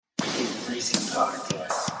Greasy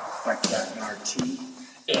podcast by Cappn RT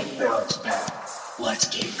and BounceBack. Let's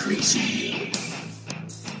get greasy.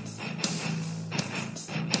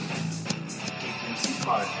 Get Greasy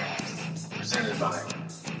podcast presented by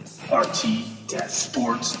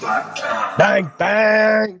RT-Sports.com. Bang,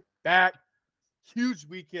 bang, back. Huge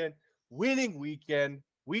weekend, winning weekend.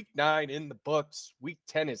 Week 9 in the books. Week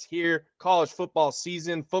 10 is here. College football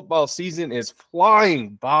season. Football season is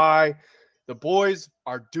flying by. The boys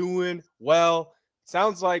are doing well.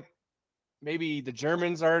 Sounds like maybe the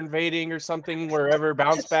Germans are invading or something wherever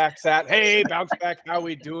BounceBack's at. Hey, BounceBack, how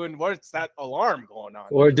we doing? What's that alarm going on?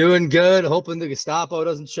 We're doing good. Hoping the Gestapo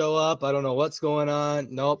doesn't show up. I don't know what's going on.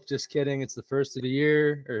 Nope, just kidding. It's the first of the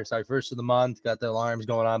year, first of the month. Got the alarms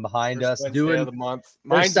going on behind us. Wednesday of the month.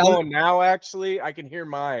 Mine's going now. Actually, I can hear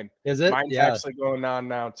mine. Is it? Mine's actually going on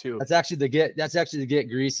now too. That's actually the Get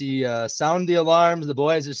Greasy. Sound the alarms. The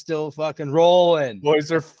boys are still fucking rolling.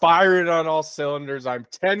 Boys are firing on all cylinders. I'm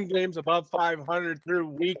 10 games above 500 through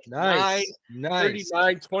week 9.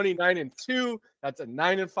 39, 29, and 2. That's a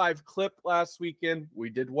 9-5 clip last weekend. We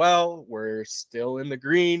did well. We're still in the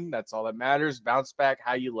green. That's all that matters. Bounce back.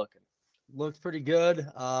 How you looking? Looked pretty good.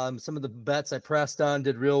 Some of the bets I pressed on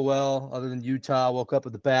did real well. Other than Utah, woke up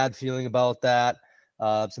with a bad feeling about that.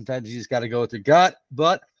 Sometimes you just got to go with your gut.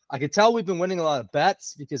 But I could tell we've been winning a lot of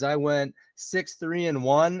bets because I went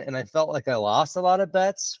 6-3-1, and I felt like I lost a lot of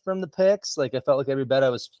bets from the picks. Like I felt like every bet I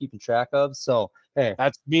was keeping track of. So hey,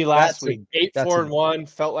 that's me last week. 8-4-1.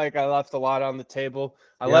 Felt like I left a lot on the table.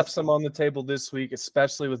 I left some on the table this week,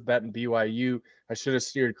 especially with betting BYU. I should have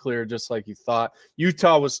steered clear just like you thought.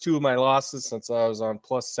 Utah was 2 of my losses since I was on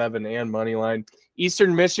 +7 and money line.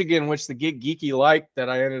 Eastern Michigan, which the Get Geeky liked, that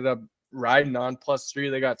I ended up riding on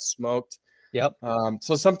 +3. They got smoked. Yep.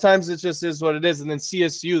 So sometimes it just is what it is. And then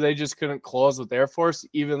CSU, they just couldn't close with Air Force,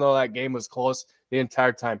 even though that game was close the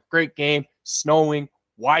entire time. Great game, snowing,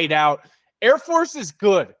 white out. Air Force is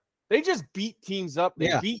good. They just beat teams up.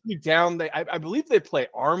 They beat you down. I believe they play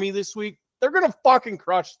Army this week. They're going to fucking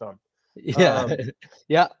crush them. Yeah.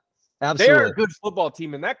 Yeah, absolutely. They're a good football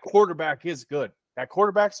team, and that quarterback is good. That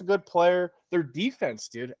quarterback's a good player. Their defense,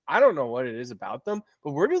 dude, I don't know what it is about them,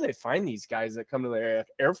 but where do they find these guys that come to the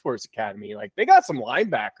Air Force Academy? Like, they got some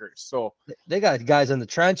linebackers. So they got guys in the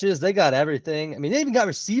trenches. They got everything. I mean, they even got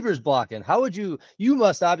receivers blocking. How would you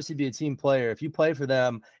must obviously be a team player if you play for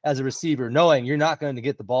them as a receiver, knowing you're not going to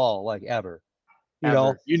get the ball like ever. You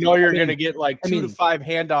know you're going to get like 2 to 5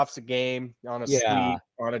 handoffs a game on a sweep,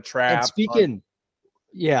 on a trap. And speaking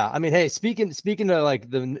to like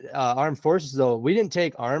the armed forces, though, we didn't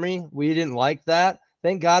take Army. We didn't like that.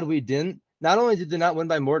 Thank God we didn't. Not only did they not win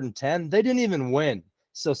by more than 10, they didn't even win.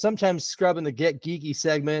 So sometimes scrubbing the Get Geeky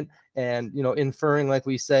segment and, inferring, like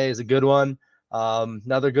we say, is a good one.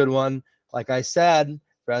 Another good one, like I said,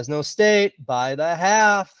 Fresno State by the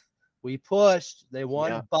half. We pushed. They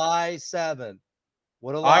won by 7.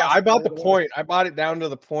 What a loss. I bought the point. I bought it down to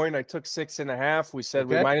the point. I took 6.5. We said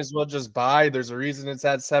we might as well just buy. There's a reason it's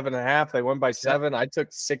at 7.5. They won by 7. I took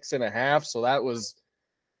 6.5. So that was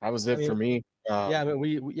it for me.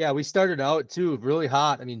 We started out too really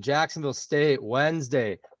hot. I mean, Jacksonville State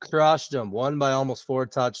Wednesday crushed them, won by almost 4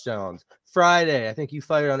 touchdowns. Friday, I think you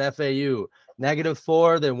fired on FAU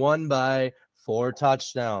 -4. They won by 4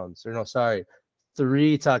 touchdowns.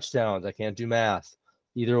 3 touchdowns. I can't do math.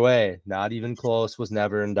 Either way, not even close, was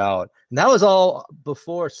never in doubt. And that was all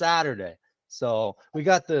before Saturday. So we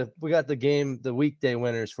got the game, the weekday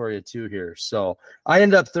winners for you too here. So I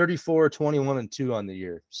ended up 34, 21, and 2 on the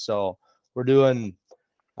year. So we're doing,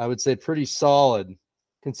 I would say, pretty solid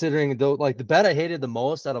considering the bet I hated the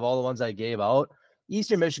most out of all the ones I gave out.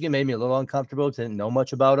 Eastern Michigan made me a little uncomfortable. Didn't know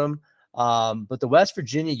much about them. But the West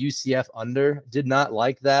Virginia UCF under, did not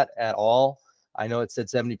like that at all. I know it said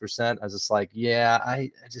 70%. I was just like, I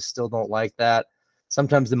just still don't like that.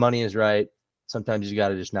 Sometimes the money is right. Sometimes you got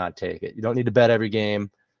to just not take it. You don't need to bet every game,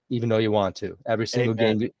 even though you want to. Every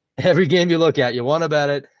game you look at, you want to bet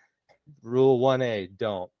it. Rule 1A,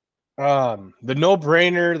 don't. The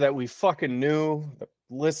no-brainer that we fucking knew,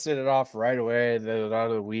 listed it off right away, the out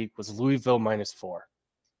of the week, was Louisville -4.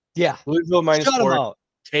 Yeah. Louisville -4.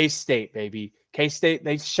 K-State, baby. K-State,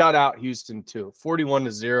 they shut out Houston too.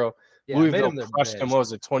 41-0. Yeah, Louisville crushed them. What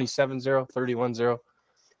was it? 27-0, 31-0?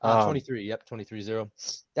 23. Yep, 23-0.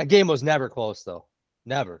 That game was never close, though.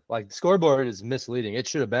 Never. Like, the scoreboard is misleading. It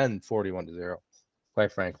should have been 41-0,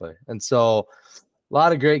 quite frankly. And so, a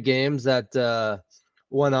lot of great games that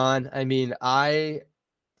went on. I mean, I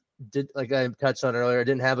did, like I touched on earlier, I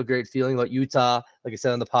didn't have a great feeling about Utah. Like I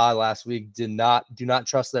said on the pod last week, do not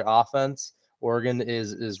trust their offense. Oregon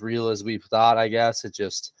is as real as we thought, I guess. It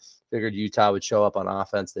just Figured Utah would show up on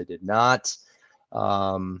offense. They did not.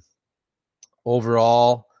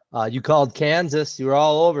 Overall, you called Kansas. You were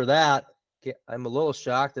all over that. I'm a little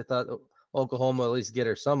shocked. I thought Oklahoma at least get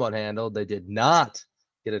her somewhat handled. They did not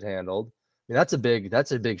get it handled. I mean, that's a big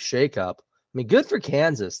shakeup. I mean, good for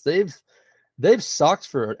Kansas. They've sucked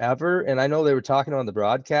forever. And I know they were talking on the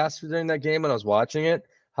broadcast during that game when I was watching it,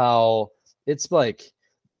 how it's like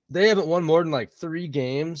they haven't won more than like 3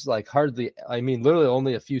 games, like hardly, I mean, literally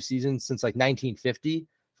only a few seasons since like 1950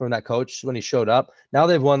 from that coach when he showed up. Now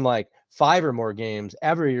they've won like 5 or more games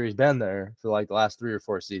every year he's been there for like the last 3 or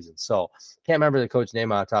 4 seasons. So can't remember the coach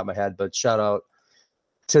name on the top of my head, but shout out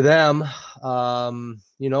to them.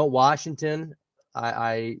 Washington,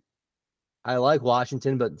 I like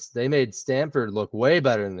Washington, but they made Stanford look way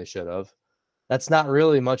better than they should have. That's not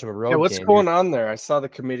really much of a road game. What's going on there? I saw the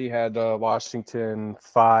committee had Washington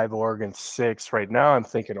 5, Oregon 6. Right now, I'm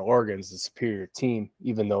thinking Oregon's the superior team,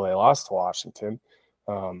 even though they lost to Washington.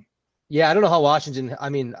 Yeah, I don't know how Washington. I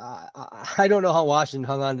mean, I don't know how Washington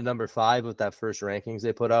hung on to number 5 with that first rankings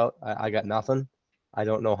they put out. I got nothing. I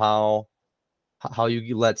don't know how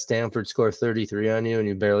you let Stanford score 33 on you and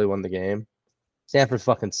you barely won the game. Stanford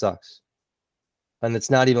fucking sucks. And it's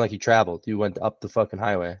not even like you traveled. You went up the fucking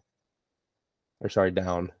highway. Or sorry,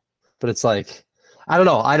 down. But it's like, I don't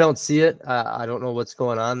know. I don't see it. I don't know what's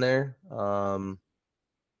going on there. Like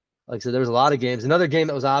I said, there was a lot of games. Another game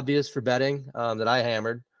that was obvious for betting that I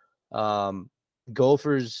hammered.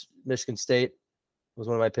 Gophers, Michigan State was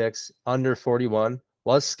one of my picks. Under 41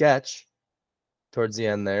 was sketch towards the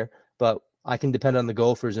end there. But I can depend on the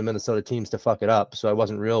Gophers and Minnesota teams to fuck it up. So I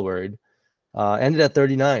wasn't real worried. Ended at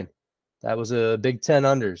 39. That was a Big Ten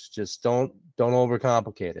unders. Just don't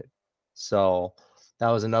overcomplicate it. So that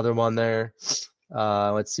was another one there.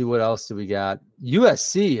 Let's see, what else do we got?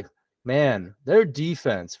 USC, man, their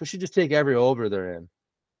defense. We should just take every over they're in,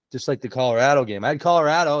 just like the Colorado game. I had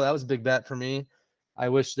Colorado. That was a big bet for me. I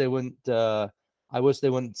wish they wouldn't.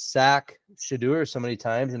 Sack Shadur so many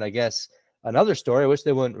times. And I guess another story. I wish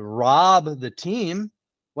they wouldn't rob the team.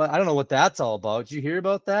 Well, I don't know what that's all about. Did you hear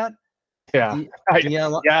about that? Yeah,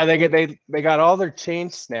 they got all their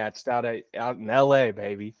chains snatched out in LA,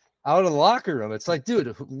 baby. Out of the locker room. It's like,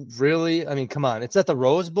 dude, really? I mean, come on. It's at the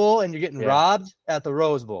Rose Bowl and you're getting robbed at the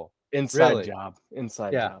Rose Bowl. Inside job. No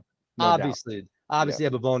Obviously, you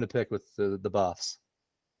have a bone to pick with the Buffs.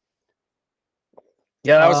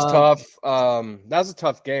 Yeah, that was tough. That was a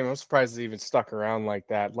tough game. I'm surprised it even stuck around like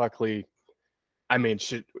that. Luckily, I mean,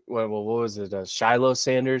 what was it? Shiloh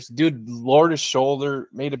Sanders, dude, lowered his shoulder,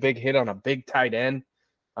 made a big hit on a big tight end.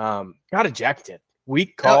 Got ejected.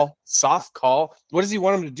 Weak call, soft call. What does he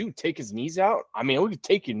want him to do? Take his knees out? I mean, we could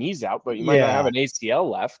take your knees out, but you might not have an ACL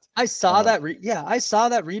left. I saw that. I saw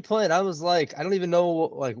that replay, and I was like, I don't even know.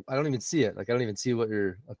 Like, I don't even see it. Like, I don't even see what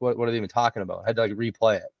you're like. What are they even talking about? I had to like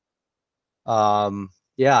replay it.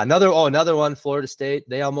 Another one. Florida State.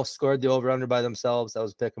 They almost scored the over/under by themselves. That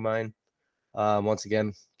was a pick of mine. Once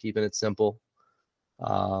again, keeping it simple.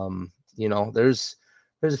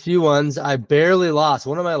 There's a few ones. I barely lost.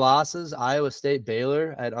 One of my losses, Iowa State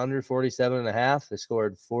Baylor at under 47.5. They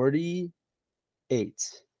scored 48.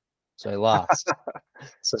 So I lost.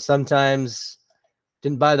 So sometimes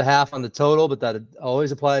didn't buy the half on the total, but that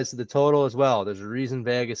always applies to the total as well. There's a reason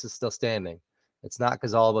Vegas is still standing. It's not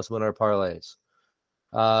because all of us win our parlays.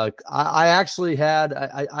 I actually had,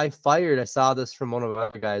 I fired, I saw this from one of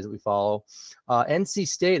our guys that we follow. NC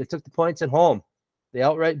State, I took the points at home. They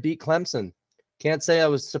outright beat Clemson. Can't say I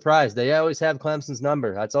was surprised. They always have Clemson's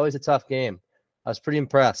number. That's always a tough game. I was pretty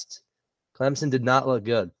impressed. Clemson did not look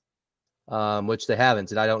good, which they haven't.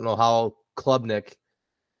 And I don't know how Klubnik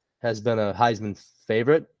has been a Heisman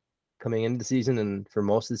favorite coming into the season and for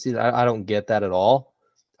most of the season. I don't get that at all.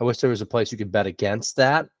 I wish there was a place you could bet against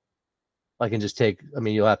that. Like, and just take, I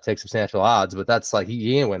mean, you'll have to take substantial odds, but that's like,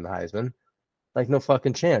 he ain't win the Heisman. Like, no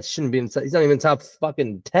fucking chance. Shouldn't be he's not even top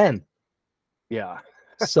fucking 10. Yeah.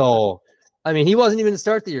 So, I mean, he wasn't even to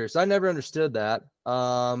start the year, so I never understood that.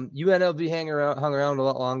 UNLV hung around a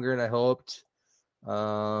lot longer than I hoped.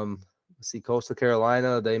 Let's see, Coastal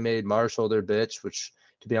Carolina, they made Marshall their bitch, which,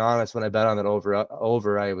 to be honest, when I bet on that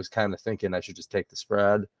over, I was kind of thinking I should just take the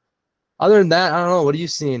spread. Other than that, I don't know. What are you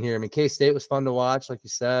seeing here? I mean, K-State was fun to watch, like you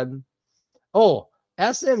said. Oh,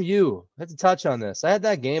 SMU. I had to touch on this. I had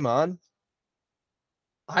that game on.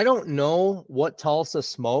 I don't know what Tulsa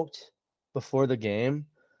smoked before the game,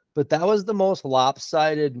 but that was the most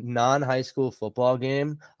lopsided non-high school football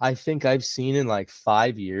game I think I've seen in like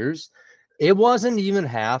 5 years. It wasn't even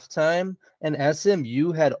halftime, and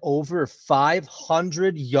SMU had over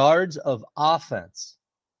 500 yards of offense.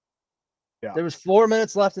 Yeah. There was 4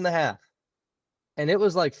 minutes left in the half. and it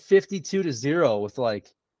was like 52-0 with like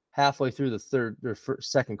halfway through the third or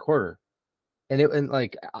second quarter. And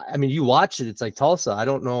like, I mean, you watch it, it's like Tulsa. I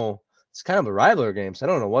don't know. It's kind of a rivalry game, so I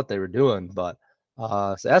don't know what they were doing, but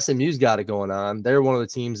so SMU's got it going on. They're one of the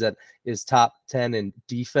teams that is top 10 in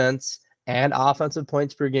defense and offensive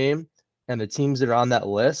points per game. And the teams that are on that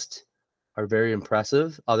list are very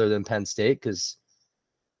impressive, other than Penn State, because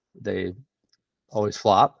they always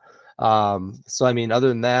flop. So, I mean, other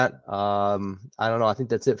than that, I don't know. I think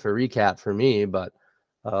that's it for recap for me. But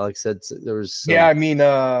like I said, there was some... Yeah, I mean,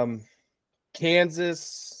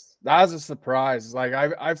 Kansas, that was a surprise. Like,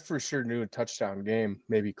 I for sure knew a touchdown game,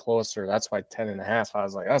 maybe closer. That's why 10.5. I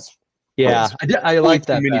was like, that's I like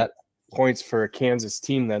that bet. Points for a Kansas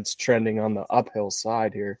team that's trending on the uphill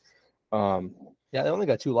side here. Yeah, they only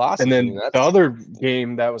got 2 losses. And then the other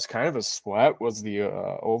game that was kind of a sweat was the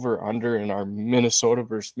over-under in our Minnesota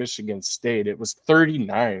versus Michigan State. It was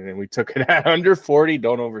 39, and we took it at under 40.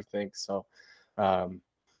 Don't overthink. So,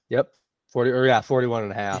 yep,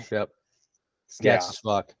 41.5. Yep, sketch as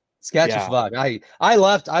fuck. Sketch as fuck. I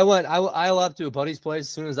left to a buddy's place as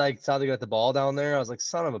soon as I saw they got the ball down there. I was like,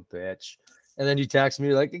 son of a bitch. And then you text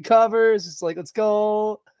me like, it covers. It's like, let's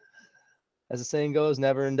go. As the saying goes,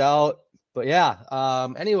 never in doubt. But yeah,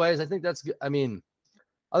 anyways, I think that's good. I mean,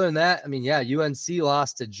 other than that, I mean, yeah, UNC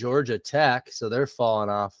lost to Georgia Tech, so they're falling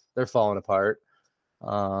off. They're falling apart.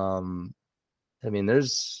 I mean,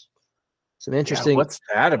 there's some interesting. Yeah, what's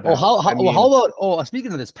that about? How about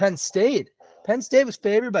speaking of this, Penn State. Penn State was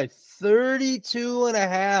favored by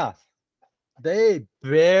 32.5. They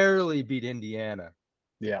barely beat Indiana.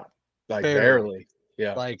 Yeah, like barely.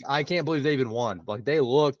 Yeah, like I can't believe they even won. Like they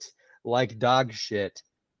looked like dog shit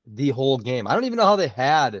the whole game. I don't even know how they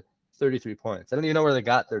had 33 points. I don't even know where they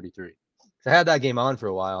got 33. I had that game on for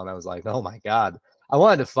a while, and I was like, oh my God. I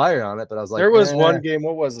wanted to fire on it, but I was like, there was one game.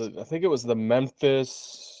 What was it? I think it was the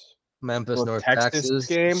Memphis North Texas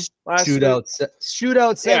game last shootout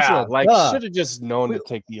central. Yeah, like should have just known to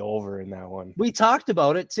take the over in that one. We talked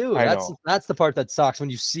about it too. That's the part that sucks when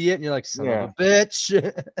you see it and you're like, son of a bitch.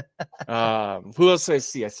 Who else did I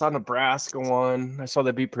see? I saw Nebraska one. I saw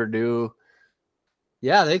they beat Purdue.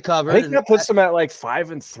 Yeah, they covered. I think that puts them at like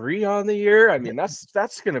 5-3 on the year. I mean, this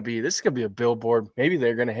is gonna be a billboard. Maybe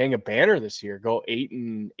they're gonna hang a banner this year. Go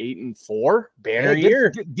 8-4 banner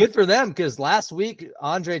year. Good for them, because last week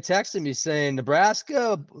Andre texted me saying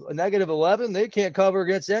Nebraska -11. They can't cover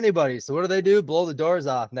against anybody. So what do? Blow the doors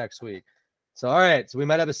off next week. So all right, so we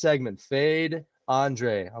might have a segment. Fade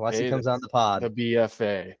Andre unless he comes on the pod. The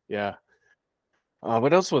BFA, yeah.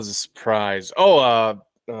 What else was a surprise?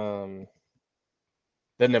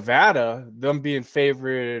 The Nevada, them being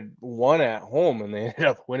favored 1 at home, and they ended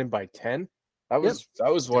up winning by 10. That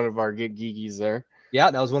was one of our Get Geekies there.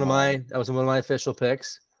 Yeah, that was one of my official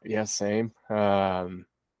picks. Yeah, same. Other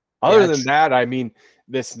than that, I mean,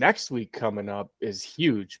 this next week coming up is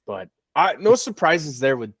huge, but no surprises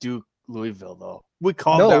there with Duke Louisville though. We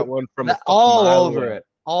called that one from all over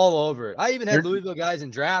it. I even had Louisville guys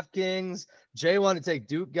in DraftKings. Jay wanted to take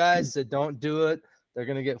Duke guys, said don't do it. They're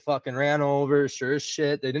going to get fucking ran over. Sure as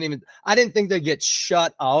shit. I didn't think they'd get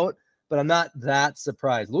shut out, but I'm not that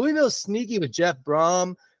surprised. Louisville's sneaky with Jeff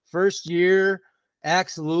Brom, first year,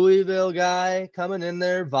 ex-Louisville guy coming in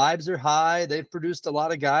there. Vibes are high. They've produced a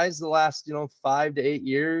lot of guys the last, 5 to 8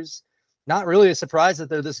 years. Not really a surprise that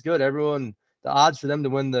they're this good. The odds for them to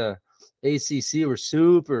win the ACC were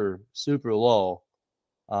super, super low,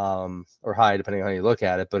 or high, depending on how you look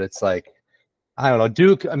at it. But it's like, I don't know.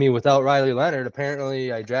 Duke, I mean, without Riley Leonard,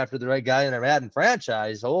 apparently I drafted the right guy in our Madden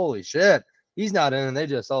franchise. Holy shit. He's not in, and they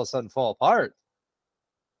just all of a sudden fall apart.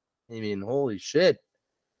 I mean, holy shit.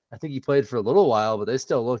 I think he played for a little while, but they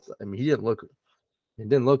still looked, I mean, he didn't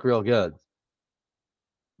look real good.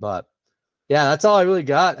 But yeah, that's all I really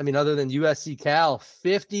got. I mean, other than USC Cal,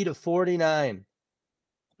 50-49.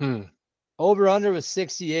 Over under was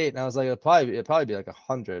 68. And I was like, it'd probably be like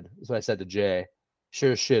 100. That's what I said to Jay.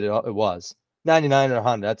 Sure as shit, it was. 99 or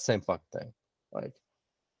 100, that's the same fucking thing. Like,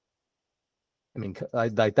 I mean,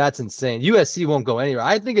 like that's insane. USC won't go anywhere.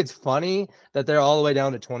 I think it's funny that they're all the way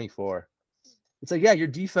down to 24. It's like, yeah, your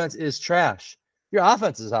defense is trash. Your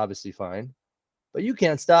offense is obviously fine, but you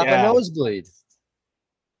can't stop a nosebleed.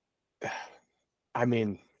 I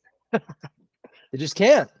mean, they just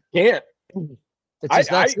can't. Can't. It's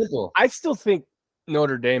just not simple. I still think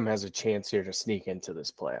Notre Dame has a chance here to sneak into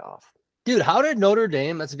this playoff. Dude, how did Notre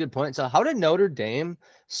Dame, that's a good point. So how did Notre Dame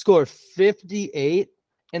score 58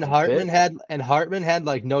 and Hartman had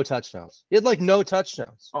like no touchdowns? He had like no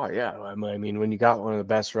touchdowns. Oh yeah. I mean, when you got one of the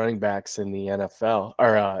best running backs in the NFL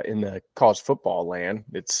or in the college football land,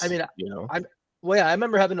 it's Well, yeah, I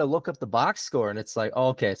remember having to look up the box score, and it's like, oh,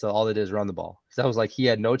 okay, so all they did is run the ball. Because I was like, he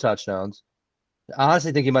had no touchdowns. I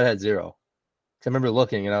honestly think he might have had 0. 'Cause I remember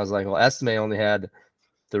looking, and I was like, well, Estime only had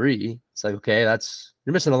 3. It's like, okay,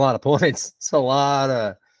 you're missing a lot of points. It's a lot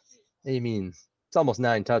of, it's almost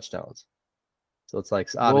 9 touchdowns. So it's like,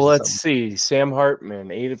 Well, obviously let's see. Sam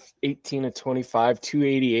Hartman, 18 of 25,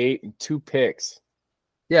 288, and 2 picks.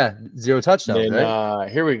 Yeah, 0 touchdowns, Then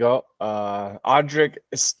right? here we go. Audric,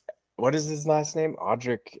 what is his last name?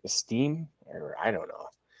 Audric Esteem? Or I don't know.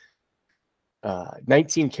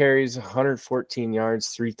 19 carries, 114 yards,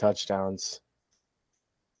 3 touchdowns.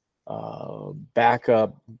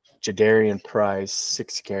 Backup Jadarian Price,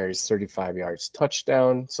 6 carries, 35 yards,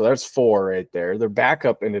 touchdown. So there's 4 right there. Their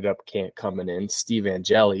backup ended up coming in. Steve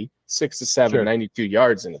Angeli, 6 of 7, Sure. 92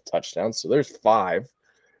 yards and a touchdown. So there's 5.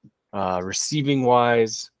 Receiving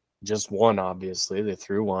wise, just 1, obviously. They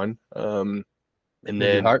threw 1. And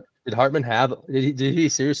then Did Hartman have? Did he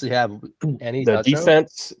seriously have any the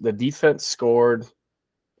touchdowns? defense scored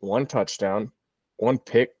 1 touchdown, 1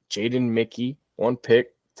 pick. Jaden Mickey, 1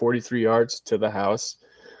 pick, 43 yards to the house.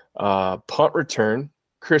 Punt return.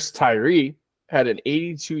 Chris Tyree had an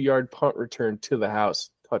 82-yard punt return to the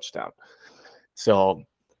house, touchdown. So,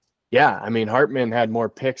 yeah, I mean, Hartman had more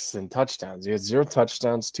picks than touchdowns. He had 0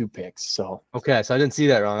 touchdowns, 2 picks. So, Okay, so I didn't see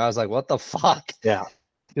that wrong. I was like, what the fuck? yeah.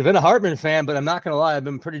 I've been a Hartman fan, but I'm not gonna lie, I've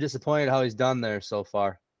been pretty disappointed how he's done there so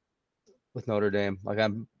far with Notre Dame. Like,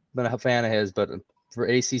 I've been a fan of his, but for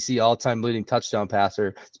ACC all-time leading touchdown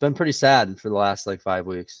passer, it's been pretty sad for the last 5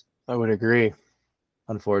 weeks. I would agree.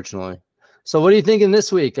 Unfortunately. So, what are you thinking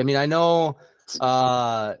this week? I mean, I know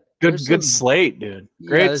good slate, dude.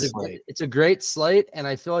 Great slate. It's a great slate, and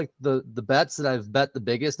I feel like the bets that I've bet the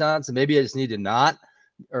biggest on, so maybe I just need to not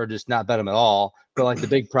bet them at all. But the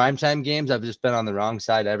big primetime games, I've just been on the wrong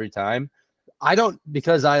side every time. I don't,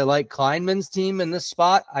 because I like Kleinman's team in this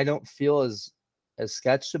spot, I don't feel as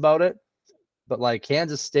sketched about it. But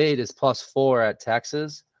Kansas State is +4 at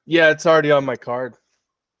Texas. Yeah, it's already on my card.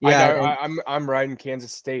 Yeah, I'm riding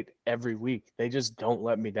Kansas State every week. They just don't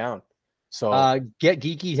let me down. So Get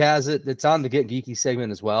Geeky has it. It's on the Get Geeky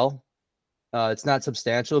segment as well. It's not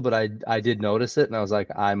substantial, but I did notice it, and I was like,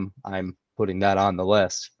 I'm putting that on the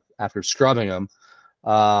list after scrubbing them.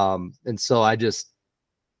 And so I just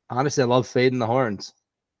honestly, I love fading the horns.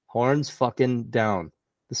 Horns fucking down.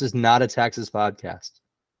 This is not a Texas podcast.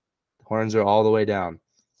 The horns are all the way down.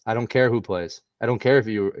 I don't care who plays. I don't care if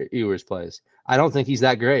Ewers plays. I don't think he's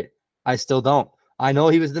that great. I still don't. I know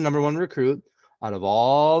he was the #1 recruit out of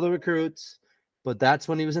all the recruits, but that's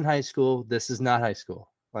when he was in high school. This is not high school.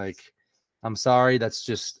 I'm sorry. That's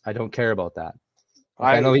just, I don't care about that.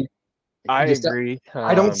 I know I agree.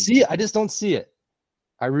 I don't see it. I just don't see it.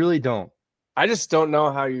 I really don't. I just don't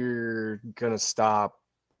know how you're going to stop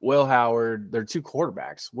Will Howard. They're 2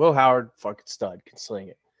 quarterbacks. Will Howard, fucking stud, can sling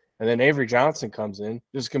it. And then Avery Johnson comes in.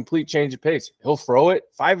 There's a complete change of pace. He'll throw it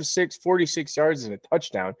 5 of 6, 46 yards and a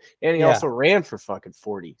touchdown. And he also ran for fucking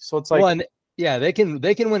 40. So it's like, they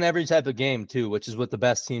can win every type of game too, which is what the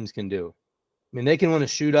best teams can do. I mean, they can win a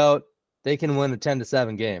shootout. They can win a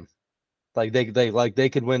 10-7 game. They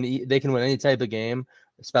can win any type of game.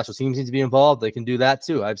 Special teams need to be involved. They can do that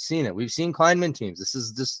too. I've seen it. We've seen Kleinman teams. This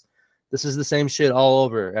is the same shit all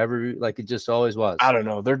over. It just always was. I don't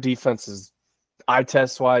know. Their defense is, eye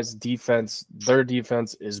test wise, their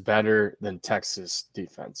defense is better than Texas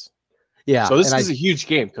defense. Yeah. So this is a huge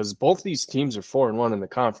game because both these teams are 4-1 in the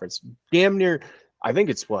conference. Damn near, I think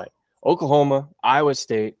it's Oklahoma, Iowa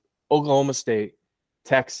State, Oklahoma State,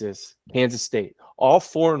 Texas, Kansas State, all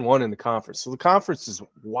 4-1 in the conference. So the conference is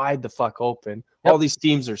wide the fuck open. Yep. All these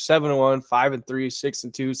teams are 7-1, 5-3,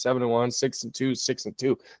 6-2, 7-1, 6-2,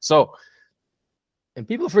 6-2. So, and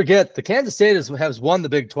people forget the Kansas State has won the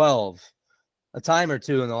Big 12 a time or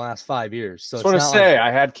two in the last 5 years. So I just want to say I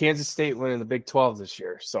had Kansas State winning the Big 12 this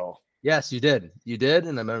year. So yes, you did,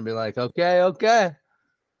 and I remember being like, okay, let's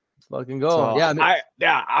fucking go.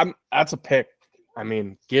 So, that's a pick. I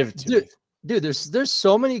mean, give it to me. Dude, there's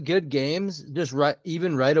so many good games just right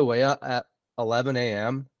away at 11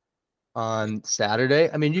 a.m. on Saturday.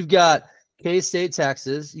 I mean, you've got K-State,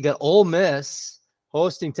 Texas. You got Ole Miss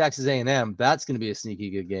hosting Texas A&M. That's going to be a sneaky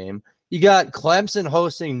good game. You got Clemson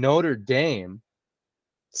hosting Notre Dame.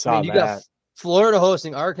 You got Florida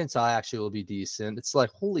hosting Arkansas. Actually, will be decent. It's like,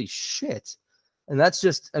 holy shit. And that's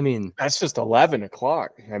just 11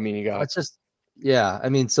 o'clock. I mean, you got. So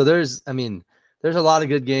there's a lot of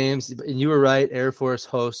good games, and you were right. Air Force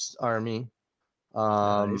hosts Army.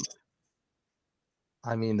 Nice.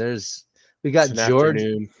 We got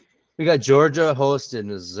Georgia. We got Georgia hosted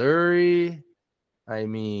Missouri.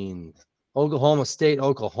 Oklahoma State,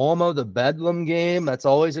 Oklahoma, the Bedlam game. That's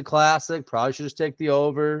always a classic. Probably should just take the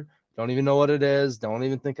over. Don't even know what it is. Don't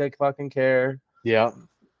even think I fucking care. Yeah.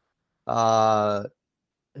 I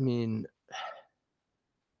mean,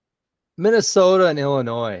 Minnesota and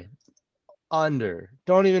Illinois under.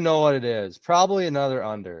 Don't even know what it is. Probably another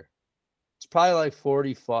under. It's probably like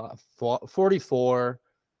 44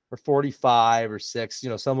 or 45 or 6,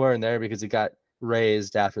 somewhere in there, because it got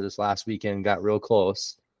raised after this last weekend, got real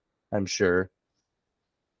close, I'm sure.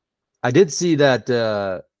 I did see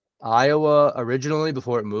that Iowa originally,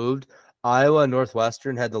 before it moved, Iowa and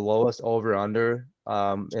Northwestern had the lowest over-under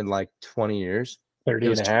in like 20 years.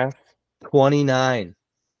 30 and a half. 29.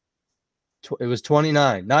 It was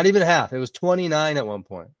 29. Not even half. It was 29 at one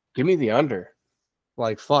point. Give me the under.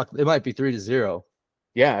 Like, fuck. It might be 3-0.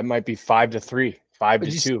 Yeah, it might be 5-3,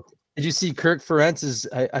 5-2. Did you see Kirk Ferentz's,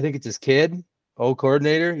 I think it's his kid,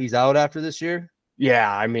 coordinator? He's out after this year.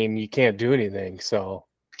 Yeah, I mean, you can't do anything, so.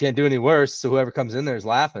 Can't do any worse. So whoever comes in there is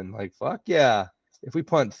laughing. Like, fuck yeah. If we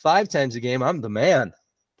punt 5 times a game, I'm the man.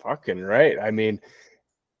 Fucking right. I mean,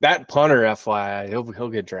 that punter, FYI, he'll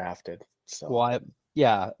get drafted. So. Well,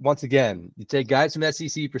 yeah, once again, you take guys from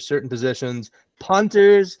SEC for certain positions,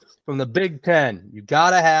 punters from the Big Ten. You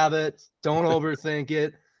got to have it. Don't overthink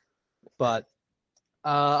it. But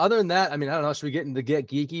other than that, I mean, I don't know. Should we get into Get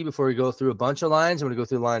Geeky before we go through a bunch of lines? I'm going to go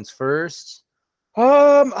through the lines first.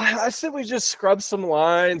 I said we just scrub some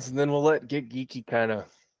lines, and then we'll let Get Geeky kind of,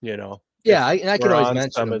 Yeah, I can always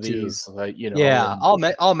mention some them of these, too. like, Yeah,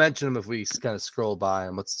 I'll mention them if we kind of scroll by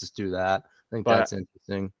them. Let's just do that. I think that's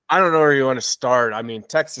interesting. I don't know where you want to start. I mean,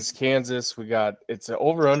 Texas, Kansas, it's an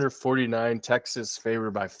over under 49. Texas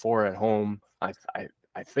favored by 4 at home. I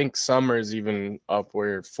think Summer is even up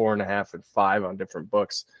where 4.5 and 5 on different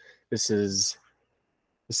books. This is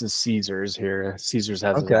Caesars here. Caesars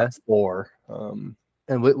has it at 4.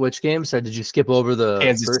 And which game? So did you skip over the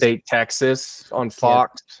Kansas State, Texas on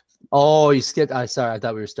Fox? Yeah. Oh, you skipped. Sorry, I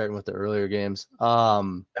thought we were starting with the earlier games.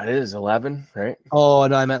 That is 11, right? Oh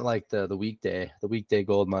no, I meant like the weekday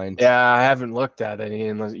gold mine. Yeah, I haven't looked at any.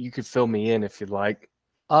 Unless you could fill me in if you'd like.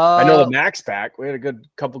 I know the Mac's back. We had a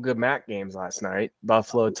couple good Mac games last night.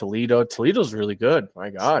 Buffalo, Toledo. Toledo's really good.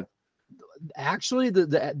 My God. Actually,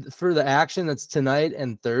 for the action that's tonight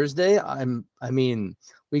and Thursday,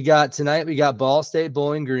 we got Ball State,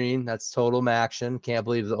 Bowling Green. That's total action. Can't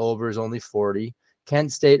believe the over is only 40.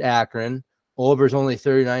 Kent State, Akron. Over is only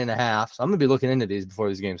 39.5. So I'm going to be looking into these before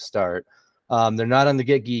these games start. They're not on the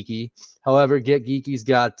Get Geeky. However, Get Geeky's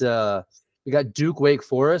got we got Duke Wake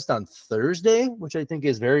Forest on Thursday, which I think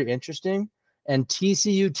is very interesting, and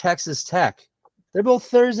TCU Texas Tech. They're both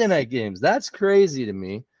Thursday night games. That's crazy to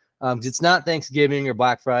me. It's not Thanksgiving or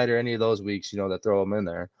Black Friday or any of those weeks, that throw them in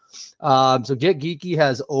there. So Get Geeky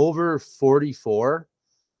has over 44.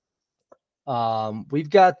 We've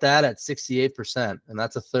got that at 68%, and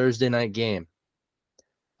that's a Thursday night game.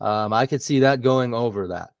 I could see that going over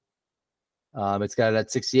that. It's got it at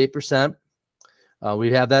 68%.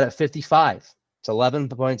 We have that at 55. It's 11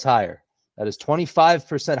 points higher. That is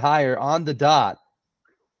 25% higher on the dot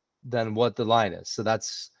than what the line is. So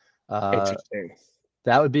that's interesting.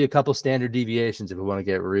 That would be a couple standard deviations if we want to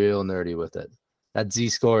get real nerdy with it. That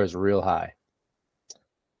Z-score is real high.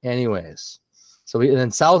 Anyways, and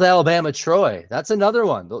then South Alabama, Troy. That's another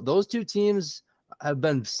one. Those two teams have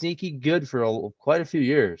been sneaky good for quite a few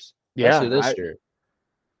years. Yeah, this year.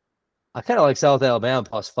 I kind of like South Alabama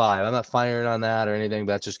 +5. I'm not firing on that or anything,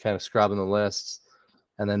 but that's just kind of scrubbing the lists.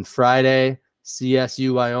 And then Friday,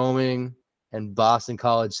 CSU, Wyoming, and Boston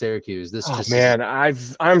College, Syracuse.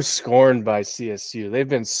 I'm scorned by CSU. They've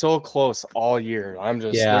been so close all year.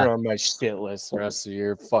 They're on my shit list the rest of the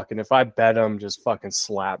year. Fucking, if I bet them, just fucking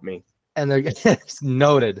slap me. And they're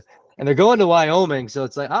noted. And they're going to Wyoming, so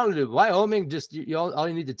it's like, I don't know, Wyoming, just all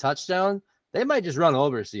you need to touchdown. They might just run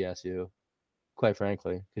over CSU, quite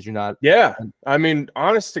frankly, because you're not. Yeah, I mean,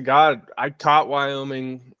 honest to God, I caught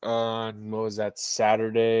Wyoming on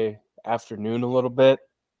Saturday afternoon a little bit.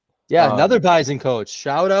 Yeah, another Bison coach.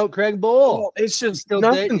 Shout out Craig Bowl. It's just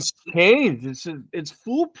nothing's changed. It's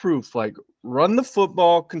foolproof. Like, run the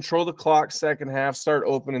football, control the clock second half, start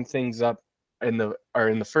opening things up in the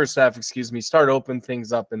first half, start opening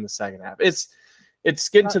things up in the second half. It's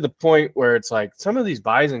getting to the point where it's like some of these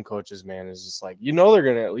Bison coaches, man, is just like, they're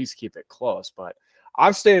going to at least keep it close. But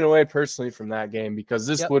I'm staying away personally from that game because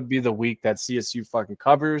this would be the week that CSU fucking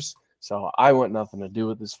covers. So I want nothing to do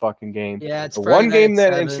with this fucking game. Yeah, it's the one game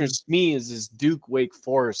that 7. interests me is this Duke Wake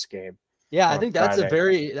Forest game. Yeah, I think that's a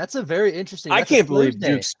very interesting. I can't believe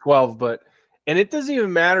Duke's 12, and it doesn't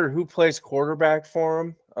even matter who plays quarterback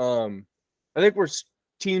for them. I think we're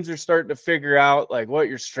teams are starting to figure out like what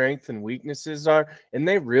your strengths and weaknesses are, and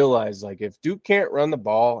they realize like if Duke can't run the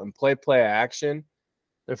ball and play action,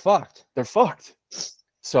 they're fucked. They're fucked.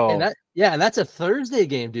 So and that's a Thursday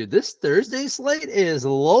game, dude. This Thursday slate is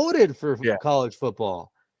loaded for college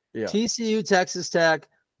football. Yeah. TCU, Texas Tech,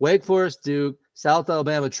 Wake Forest, Duke, South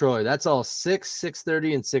Alabama, Troy. That's all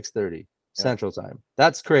 6:30, and 6:30 Central Time.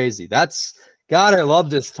 That's crazy. God, I love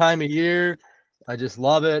this time of year. I just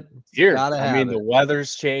love it. Here, the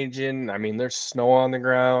weather's changing. I mean, there's snow on the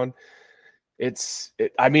ground.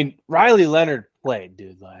 Riley Leonard played,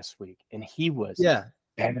 dude, last week, and he was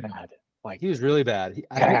bad. Like he was really bad.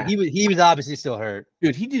 He was obviously still hurt,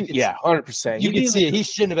 dude. He didn't. 100%. You can see it. He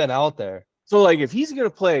shouldn't have been out there. So, like, if he's gonna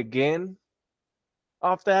play again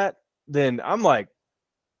off that, then I'm like,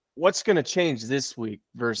 what's gonna change this week?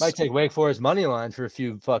 Versus might take Wake Forest money line for a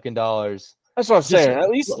few fucking dollars. That's what I'm saying. At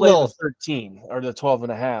least lay the 13 or the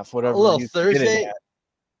 12.5, whatever. A little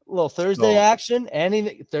Thursday action.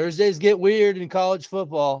 Thursdays get weird in college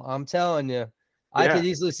football. I'm telling you. I could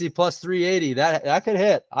easily see plus 380. That could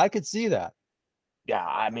hit. I could see that. Yeah,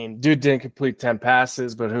 I mean, dude didn't complete 10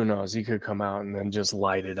 passes, but who knows? He could come out and then just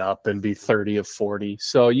light it up and be 30 of 40.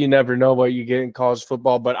 So you never know what you get in college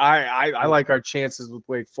football. But I like our chances with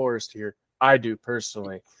Wake Forest here. I do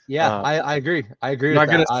personally. Yeah, I agree. I agree. We're not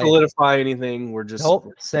going to solidify anything. We're just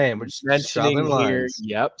same. We're just mentioning here.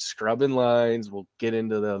 Yep, scrubbing lines. We'll get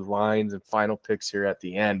into the lines and final picks here at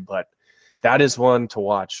the end, but that is one to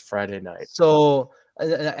watch Friday night. So,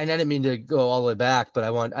 and I didn't mean to go all the way back, but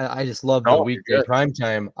I just love the weekday prime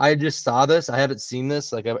time. I just saw this. I haven't seen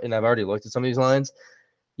this, and I've already looked at some of these lines.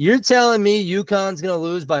 You're telling me UConn's going to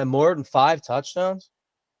lose by more than 5 touchdowns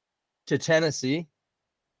to Tennessee?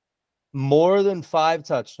 More than 5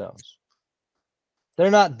 touchdowns. They're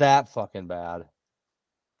not that fucking bad.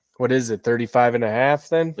 What is it, 35.5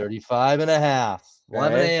 then? 35.5.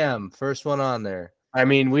 11 a.m. First one on there. I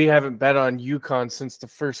mean, we haven't bet on UConn since the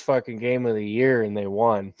first fucking game of the year, and they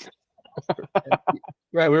won.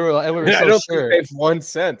 Right, we were I so don't sure. think they've won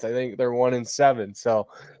since. I think they're 1-7. So,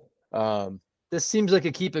 this seems like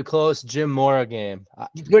a keep it close Jim Mora game.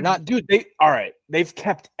 They've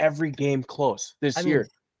kept every game close this year.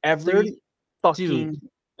 Every fucking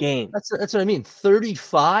game. That's what I mean.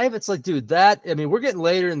 35. It's like, dude, we're getting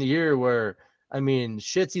later in the year where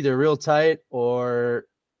shit's either real tight or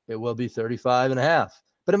it will be 35.5,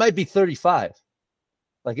 but it might be 35.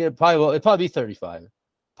 Like it'll probably be 35,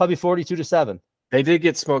 probably 42-7. They did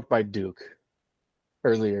get smoked by Duke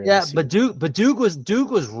earlier. Yeah, but Duke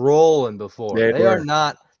was rolling before. They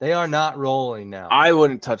are not rolling now. I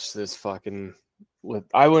wouldn't touch this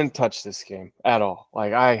I wouldn't touch this game at all.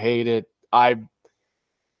 Like I hate it.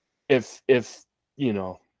 If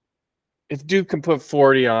Duke can put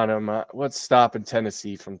 40 on them, what's stopping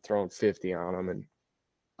Tennessee from throwing 50 on them? And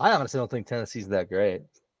I honestly don't think Tennessee's that great.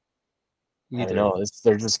 I know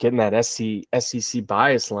they're just getting that SEC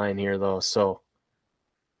bias line here, though. So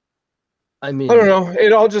I don't know.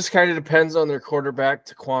 It all just kind of depends on their quarterback,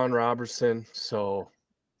 Taquan Robertson. So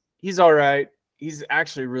he's all right. He's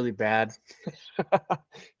actually really bad.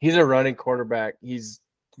 He's a running quarterback. His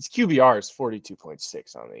QBR is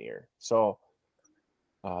 42.6 on the year. So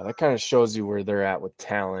that kind of shows you where they're at with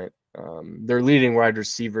talent. Their leading wide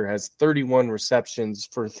receiver has 31 receptions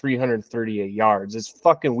for 338 yards. It's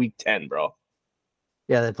fucking week 10, bro.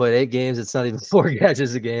 Yeah, they played 8 games. It's not even 4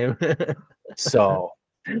 catches a game. So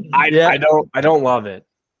I don't love it.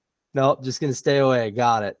 Nope, just gonna stay away.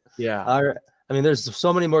 Got it. Yeah. All right. There's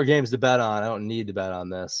so many more games to bet on. I don't need to bet on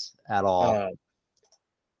this at all.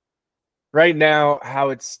 Right now,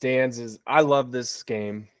 how it stands is I love this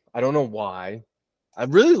game. I don't know why. I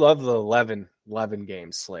really love the 11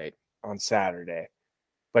 game slate on Saturday.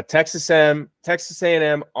 But Texas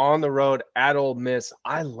A&M on the road at Ole Miss.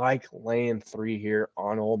 I like laying 3 here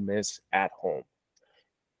on Ole Miss at home.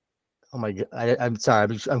 Oh my God! I'm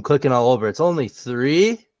sorry. I'm clicking all over. It's only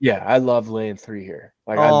 3. Yeah, I love laying 3 here.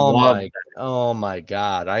 Like, oh my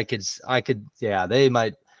God! I could. Yeah, they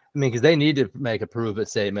might. Because they need to make a prove it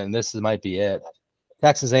statement. This might be it.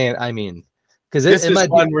 Texas A&M. Because this is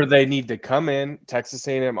one where they need to come in. Texas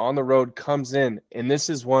A&M on the road comes in, and this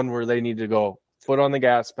is one where they need to go foot on the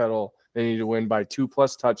gas pedal. They need to win by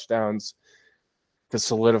 2+ touchdowns to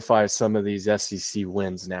solidify some of these SEC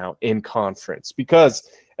wins now in conference. Because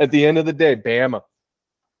at the end of the day, Bama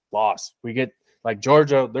lost. We get like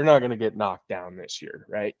Georgia, they're not going to get knocked down this year,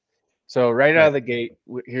 right? So right out of the gate,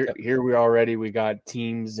 here we got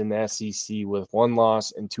teams in the SEC with 1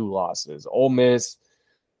 loss and 2 losses. Ole Miss,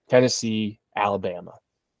 Tennessee, Alabama,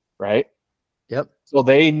 right? Yep. So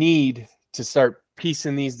they need to start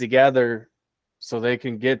piecing these together so they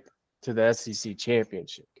can get to the SEC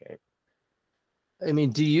championship game. I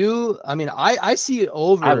mean, I see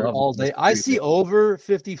over all day. I see over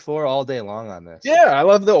 54 all day long on this. Yeah, I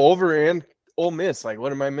love the over and Ole Miss. Like,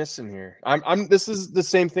 what am I missing here? This is the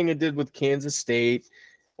same thing I did with Kansas State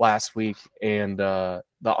last week and the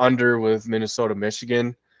under with Minnesota,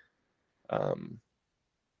 Michigan. I'm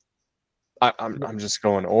just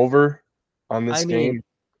going over on this game.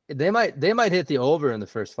 They might hit the over in the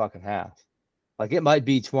first fucking half. Like, it might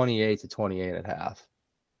be 28-28 at half.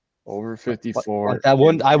 Over 54. Like I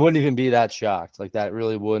wouldn't even be that shocked. Like, that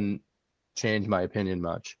really wouldn't change my opinion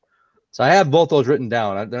much. So I have both those written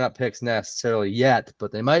down. They're not picks necessarily yet,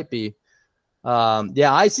 but they might be.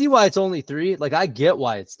 Yeah, I see why it's only 3. Like, I get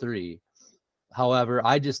why it's 3. However,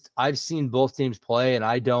 I've seen both teams play, and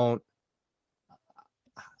I don't.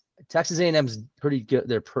 Texas A&M's pretty good.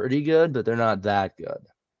 They're pretty good, but they're not that good.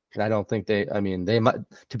 And I don't think they might.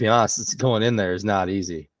 To be honest, it's going in there is not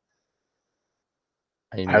easy.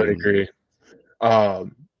 I would agree.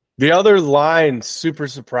 The other line, super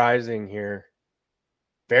surprising here.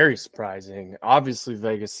 Very surprising. Obviously,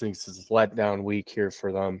 Vegas thinks it's a letdown week here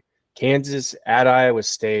for them. Kansas at Iowa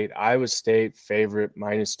State. Iowa State favorite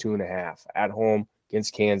 -2.5 at home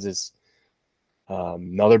against Kansas.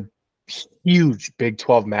 Another huge Big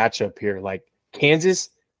 12 matchup here. Like, Kansas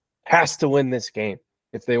has to win this game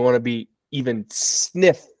if they want to be even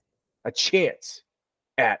sniff a chance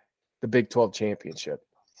at the Big 12 championship.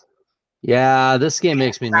 Yeah, this game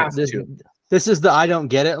makes me this is the I don't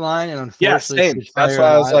get it line, and unfortunately, same. That's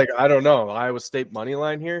why I was like, I don't know, Iowa State money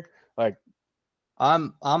line here. Like,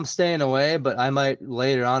 I'm staying away, but I might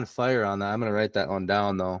later on fire on that. I'm gonna write that one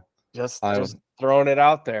down though. Just throwing it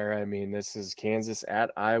out there. I mean, this is Kansas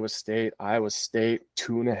at Iowa State. Iowa State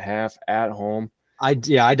 2.5 at home. I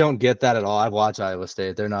don't get that at all. I've watched Iowa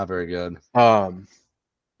State. They're not very good.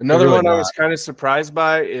 Another one I was kind of surprised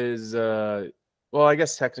by is well, I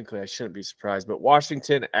guess technically I shouldn't be surprised, but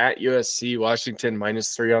Washington at USC. Washington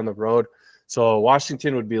 -3 on the road. So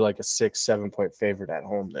Washington would be like a 6-7 point favorite at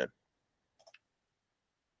home then.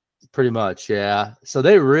 Pretty much, yeah. So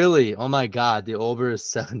they really, oh my God, the over is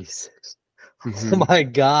 76. Mm-hmm. Oh my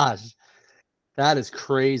gosh. That is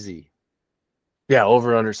crazy. Yeah,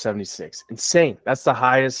 over under 76. Insane. That's the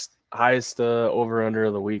highest over under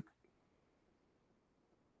of the week.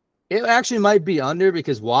 It actually might be under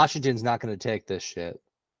because Washington's not going to take this shit.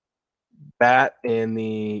 That and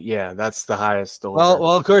that's the highest over.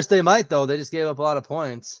 Well, of course they might though. They just gave up a lot of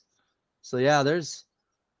points. So yeah, there's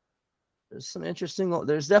definitely some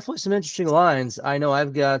interesting lines. I know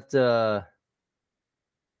I've got like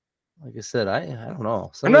I said, I don't know.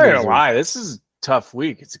 I'm not gonna lie, this is a tough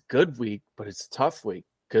week. It's a good week, but it's a tough week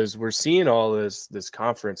because we're seeing all this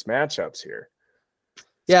conference matchups here.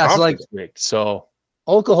 Yeah, so like week. So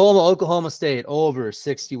Oklahoma State over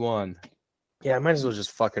 61. Yeah, I might as well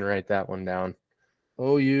just fucking write that one down.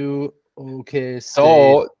 Okay.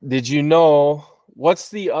 So did you know what's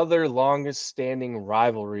the other longest standing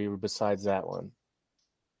rivalry besides that one?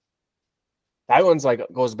 That one's like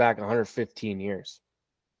goes back 115 years.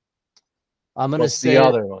 What's the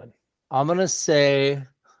other one? I'm gonna say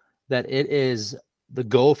that it is the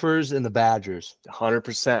Gophers and the Badgers.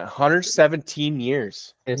 100%. 117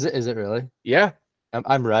 years. Is it really? Yeah.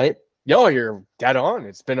 I'm right. Yo, you're dead on.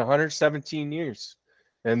 It's been 117 years.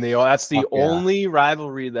 And that's the only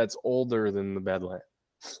rivalry that's older than the Bedlam.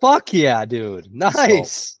 Fuck yeah, dude.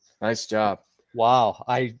 Nice. So, nice job. Wow.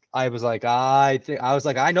 I was like,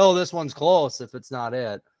 I know this one's close if it's not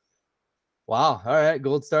it. Wow. All right.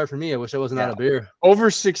 Gold star for me. I wish I wasn't out of beer. Over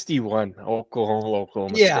 61.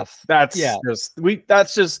 Oklahoma. Yeah. That's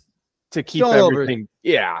just to keep everything.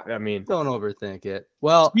 Yeah. I mean, don't overthink it.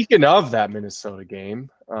 Well, speaking of that Minnesota game,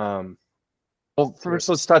 well, first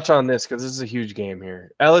let's touch on this because this is a huge game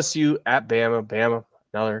here. LSU at Bama. Bama,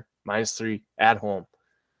 another -3 at home.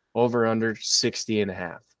 Over under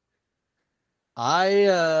 60.5.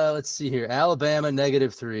 Let's see here. Alabama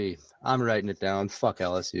 -3. I'm writing it down. Fuck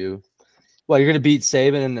LSU. Well, you're gonna beat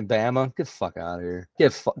Saban and Bama? Get the fuck out of here.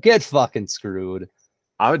 Get fucking screwed.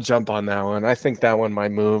 I would jump on that one. I think that one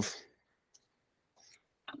might move.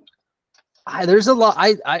 There's a lot.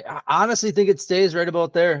 I honestly think it stays right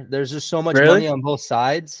about there. There's just so much money on both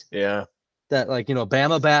sides. Yeah. That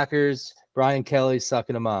Bama backers, Brian Kelly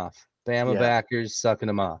sucking them off. Bama backers sucking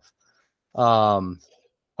them off.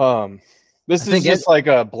 This is just like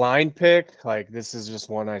a blind pick. Like, this is just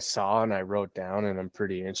one I saw and I wrote down and I'm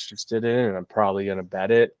pretty interested in, and I'm probably gonna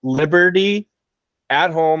bet it. Liberty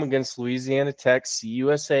at home against Louisiana Tech,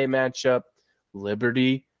 CUSA matchup.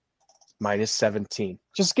 Liberty -17.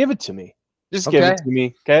 Just give it to me. Just give it to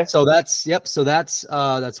me, okay? So that's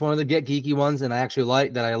one of the Get Geeky ones, and I actually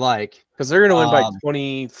like because they're gonna win by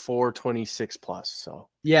 24, 26 plus. So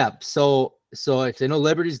yeah, so if they know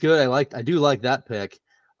Liberty's good, I do like that pick.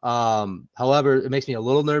 However, it makes me a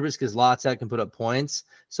little nervous because La Tech can put up points.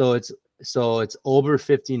 So it's over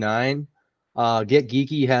 59. Get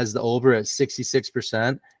Geeky has the over at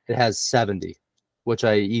 66%. It has 70, which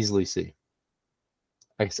I easily see.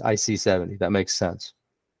 I see 70. That makes sense.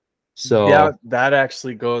 So yeah, that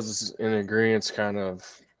actually goes in agreement kind of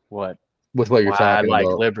with what you're talking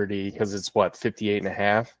about. Liberty because it's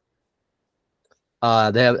 58.5.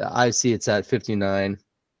 I see it's at 59.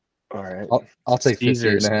 All right. I'll take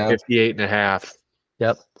 58.5. 58.5.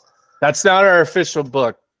 Yep. That's not our official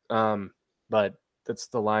book, but that's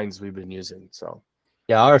the lines we've been using. So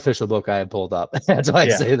yeah, our official book I have pulled up. That's why I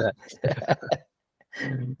say that.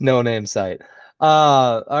 No name site.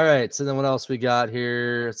 All right. So then what else we got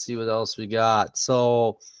here? Let's see what else we got.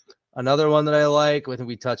 So another one that I like, I think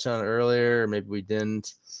we touched on it earlier, or maybe we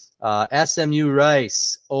didn't. SMU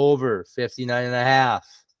Rice over 59.5.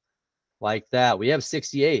 Like that. We have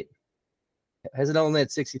 68. Has it only at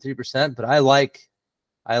 63%, but I like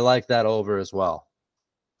that over as well.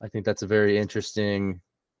 I think that's a very interesting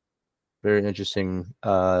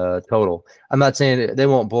total. I'm not saying they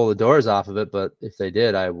won't blow the doors off of it, but if they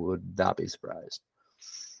did, I would not be surprised.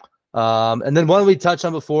 And then one we touched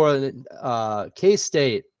on before,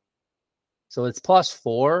 K-State. So it's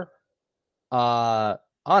 +4. On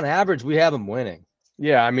average, we have them winning.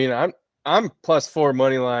 Yeah, I mean, I'm +4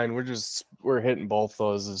 money line. We're hitting both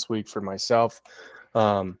those this week for myself.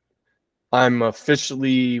 I'm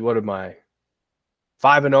officially, what am I?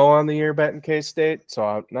 5-0 on the year betting K-State.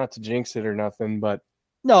 So not to jinx it or nothing, but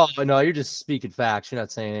no, you're just speaking facts. You're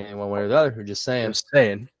not saying anything one way or the other. You're just saying.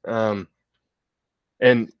 And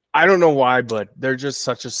I don't know why, but they're just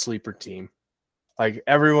such a sleeper team. Like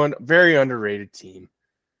everyone, very underrated team.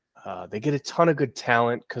 They get a ton of good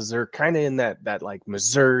talent because they're kind of in that like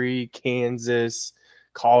Missouri, Kansas,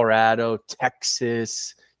 Colorado,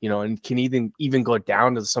 Texas, and can even go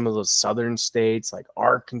down to some of those southern states like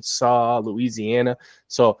Arkansas, Louisiana.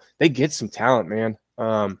 So they get some talent, man.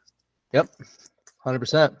 Yep,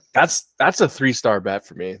 100%. That's a 3-star bet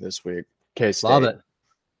for me this week. K-State. Love it.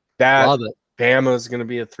 Love it. Bama is going to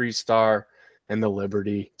be a 3-star, and the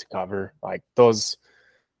Liberty to cover. Like those,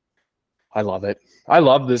 I love it. I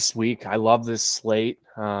love this week. I love this slate.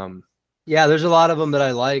 Yeah, there's a lot of them that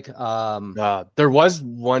I like. There was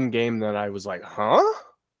one game that I was like, huh?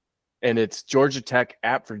 And it's Georgia Tech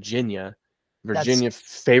at Virginia. Virginia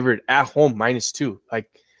favorite at home -2. Like,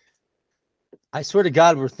 I swear to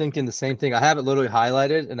God, we're thinking the same thing. I have it literally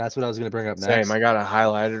highlighted, and that's what I was going to bring up next. Same. I got it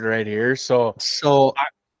highlighted right here. So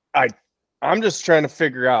I'm just trying to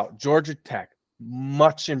figure out Georgia Tech,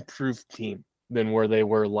 much improved team than where they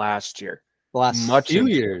were last year. Last 5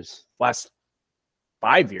 years.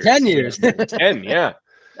 10 years. 10, yeah.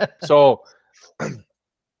 So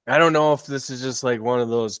I don't know if this is just like one of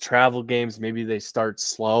those travel games. Maybe they start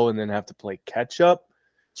slow and then have to play catch up.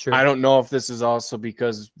 Sure. I don't know if this is also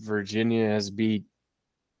because Virginia has beat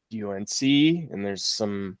UNC and there's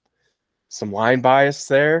some line bias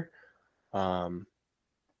there.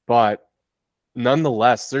 But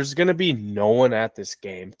nonetheless, there's going to be no one at this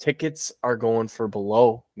game. Tickets are going for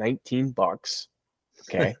below $19.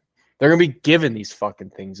 Okay. They're going to be giving these fucking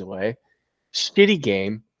things away. Shitty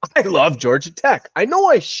game. I love Georgia Tech. I know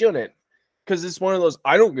I shouldn't because it's one of those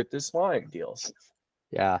I don't get this line deals.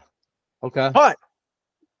 Yeah. Okay. But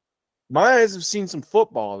my eyes have seen some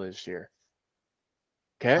football this year.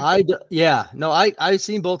 Okay. I've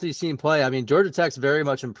seen both of these teams play. I mean, Georgia Tech's very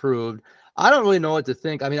much improved. I don't really know what to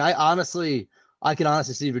think. I mean, I can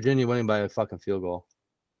honestly see Virginia winning by a fucking field goal.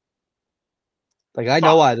 Like, I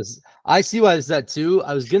know why this. I see why this is at 2.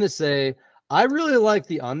 I was gonna say I really like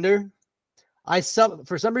the under.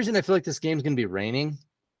 For some reason I feel like this game's gonna be raining.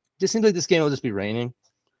 Just seems like this game will just be raining.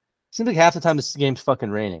 Seems like half the time this game's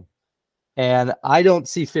fucking raining, and I don't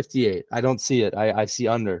see 58. I don't see it. I see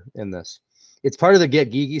under in this. It's part of the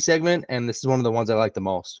Get Geeky segment, and this is one of the ones I like the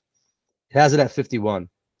most. It has it at 51,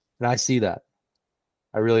 and I see that.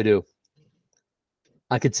 I really do.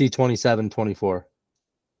 I could see 27, 24.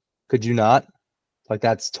 Could you not? Like,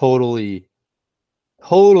 that's totally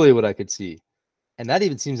what I could see. And that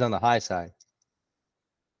even seems on the high side.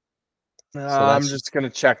 I'm just going to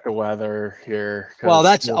check the weather here. Well,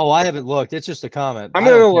 I haven't looked. It's just a comment. I'm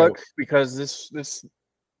going to look because this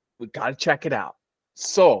we got to check it out.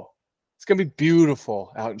 So it's going to be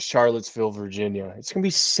beautiful out in Charlottesville, Virginia. It's going to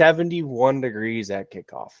be 71 degrees at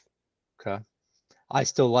kickoff. Okay. I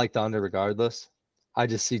still like the under regardless. I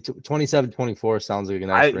just see 27-24 sounds like a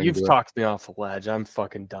nice ring. You've talked me off a ledge. I'm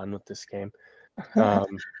fucking done with this game.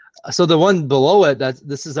 So the one below it,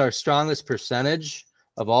 this is our strongest percentage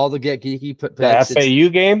of all the Get Geeky picks. The FAU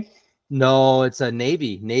game? No, it's a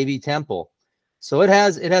Navy Temple. So it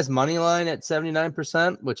has money line at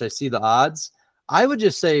 79%, which I see the odds. I would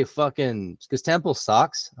just say fucking, because Temple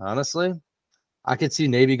sucks, honestly. I could see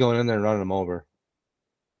Navy going in there and running them over.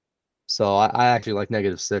 So I actually like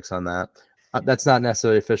 -6 on that. That's not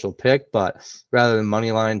necessarily official pick, but rather than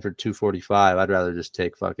money line for 245, I'd rather just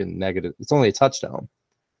take fucking negative. It's only a touchdown.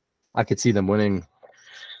 I could see them winning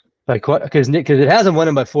by quite, because it has them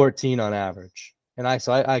winning by 14 on average, and I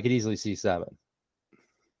could easily see 7.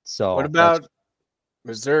 So what about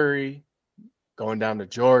Missouri going down to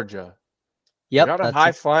Georgia? Yep, got a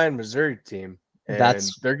high flying Missouri team. And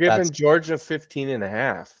they're giving Georgia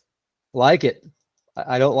 15.5. Like it.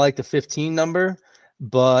 I don't like the 15 number,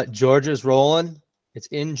 but Georgia's rolling. It's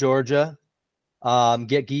in Georgia.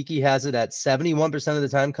 Get Geeky has it at 71% of the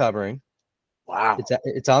time covering. Wow.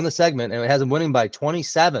 It's on the segment, and it has them winning by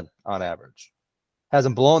 27 on average. Has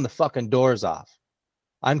them blowing the fucking doors off.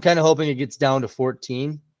 I'm kind of hoping it gets down to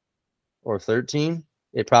 14 or 13.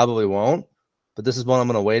 It probably won't, but this is one I'm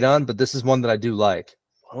going to wait on. But this is one that I do like.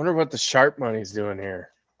 I wonder what the sharp money's doing here.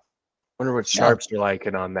 I wonder what sharps are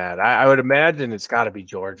liking on that. I would imagine it's got to be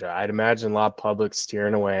Georgia. I'd imagine a lot of public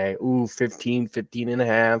steering away. Ooh,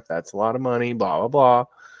 15.5. That's a lot of money, blah, blah, blah.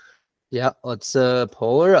 Yeah, let's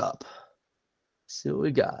pull her up. See what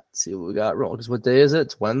we got. Roll. Because what day is it?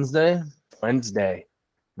 It's Wednesday. Wednesday.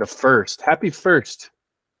 The 1st. Happy 1st.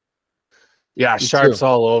 Yeah, sharps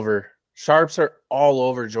all over. Sharps are all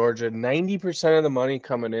over Georgia. 90% of the money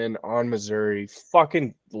coming in on Missouri.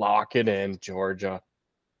 Fucking lock it in, Georgia.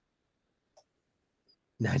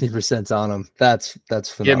 90%'s on them. That's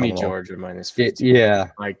phenomenal. Give me Georgia -15.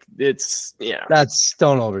 Yeah. Like, it's, yeah.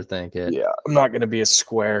 Don't overthink it. Yeah, I'm not going to be a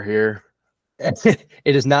square here. It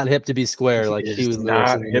is not hip to be square. Like it is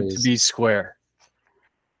not hip to be square.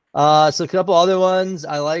 So a couple other ones.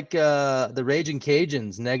 I like the Raging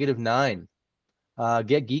Cajuns, -9.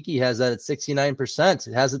 Get Geeky has that at 69%.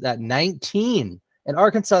 It has it at 19. And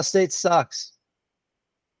Arkansas State sucks.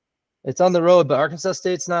 It's on the road, but Arkansas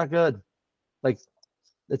State's not good. Like,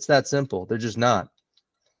 it's that simple. They're just not.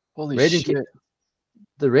 Holy shit.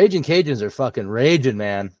 The Raging Cajuns are fucking raging,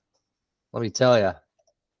 man. Let me tell you.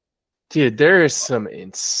 Dude, there is some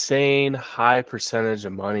insane high percentage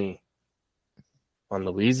of money on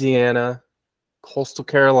Louisiana, Coastal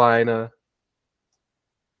Carolina,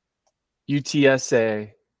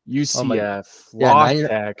 UTSA, UCF, La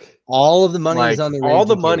Tech. All of the money is on the Raging all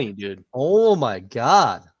the money, dude. Oh my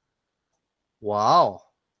God. Wow.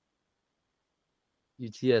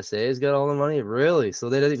 UTSA's got all the money? Really? So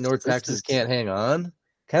they think North Texas can't hang on?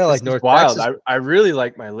 Kind of like North Texas. I really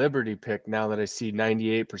like my Liberty pick now that I see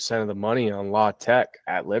 98% of the money on La Tech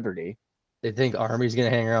at Liberty. They think Army's going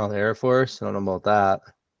to hang around with Air Force? I don't know about that.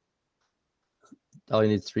 All you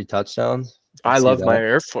need is 3 touchdowns. I love my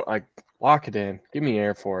Air Force. Like, lock it in. Give me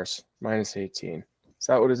Air Force -18. Is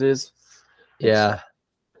that what it is? Yeah,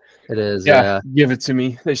 it is. Yeah, give it to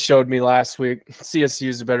me. They showed me last week. CSU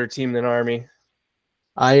is a better team than Army.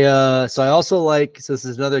 I also like, so this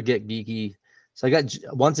is another Get Geeky. So I got,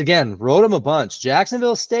 once again, wrote them a bunch.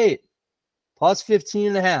 Jacksonville State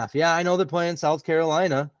 +15.5. Yeah, I know they're playing South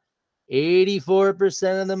Carolina.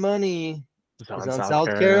 84% of the money is on South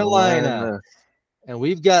Carolina. And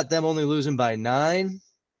we've got them only losing by 9.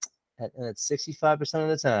 And it's 65% of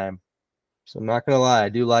the time. So I'm not going to lie. I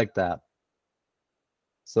do like that.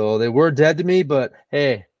 So they were dead to me, but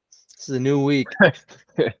hey, this is a new week.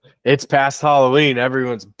 It's past Halloween.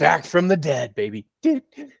 Everyone's back from the dead, baby.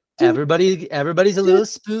 Everybody's a little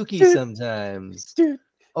spooky sometimes.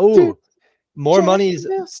 Oh, more money's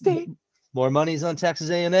on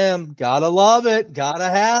Texas A&M. Gotta love it. Gotta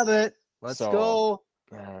have it. Let's go.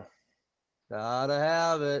 Gotta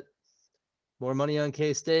have it. More money on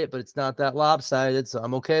K-State, but it's not that lopsided, so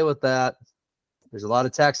I'm okay with that. There's a lot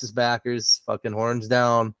of Texas backers. Fucking horns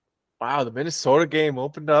down. Wow, the Minnesota game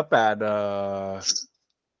opened up at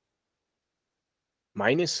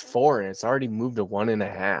 -4, and it's already moved to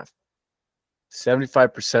 1.5.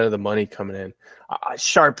 75% of the money coming in.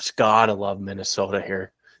 Sharp's gotta love Minnesota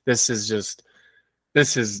here. This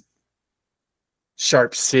is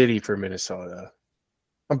Sharp City for Minnesota.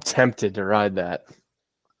 I'm tempted to ride that.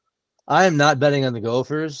 I am not betting on the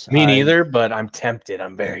Gophers. Me neither, but I'm tempted.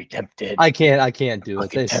 I'm very tempted. I can't do it.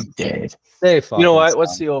 Tempted. You know what?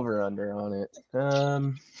 What's the over/under on it?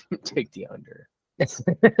 Take the under.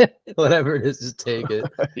 Whatever it is, just take it.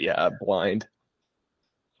 Yeah, blind.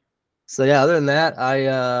 So yeah, other than that,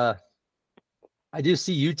 I I do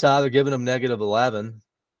see Utah. They're giving them -11.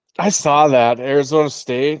 I saw that. Arizona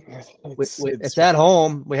State. It's at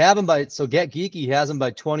home. We have them so Get Geeky has them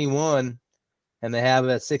by 21, and they have it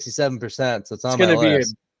at 67%. So it's on my list. It's going to be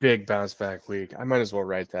a big bounce back week. I might as well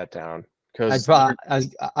write that down because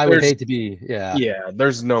I would hate to be. Yeah.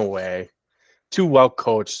 There's no way. Too well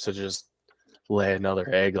coached to just lay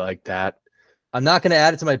another egg like that. I'm not going to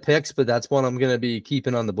add it to my picks, but that's one I'm going to be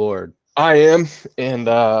keeping on the board. I am, and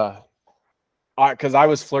because I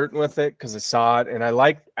was flirting with it because I saw it, and I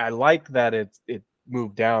like that it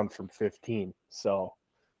moved down from 15. So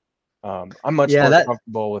I'm much more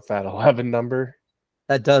comfortable with that 11 number.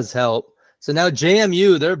 That does help. So now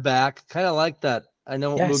JMU, they're back. Kind of like that. I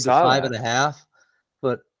know it moved to 5.5,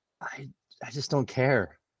 but I just don't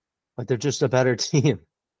care. Like they're just a better team.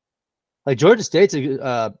 Like Georgia State's they've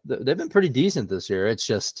been pretty decent this year. It's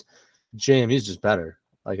just JMU's just better.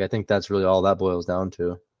 Like I think that's really all that boils down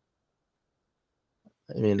to.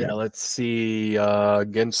 I mean, let's see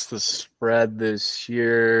against the spread this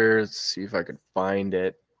year. Let's see if I can find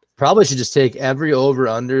it. Probably should just take every over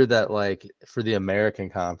under that like for the American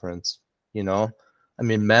Conference. You know, I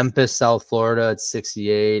mean Memphis, South Florida at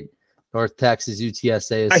 68, North Texas,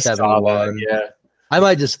 UTSA is 71. Yeah. I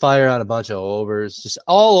might just fire on a bunch of overs, just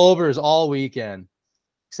all overs all weekend,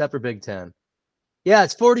 except for Big Ten. Yeah,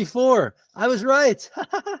 it's 44. I was right.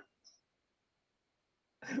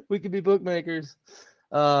 We could be bookmakers.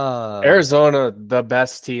 Arizona, the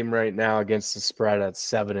best team right now against the spread at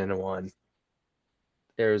 7-1.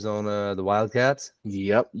 Arizona, the Wildcats.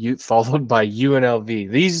 Yep, followed by UNLV.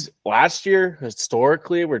 These last year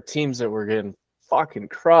historically were teams that were getting fucking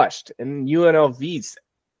crushed, and UNLV's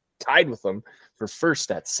tied with them for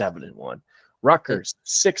first at 7-1. Rutgers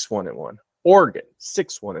 6-1-1. Oregon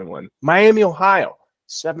 6-1-1. Miami, Ohio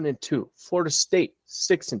 7-2. Florida State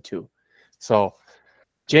 6-2. So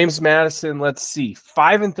James Madison, let's see,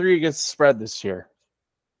 5-3 against the spread this year.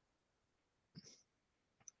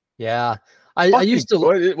 Yeah, I used to.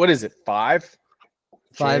 What is it? 5?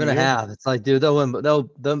 5.5. It's like, dude, they'll win, but they'll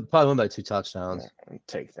probably win by 2 touchdowns. Yeah,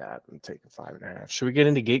 take that. I'm taking 5.5. Should we get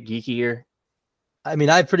into Get Geeky here? I mean,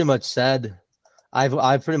 I pretty much said,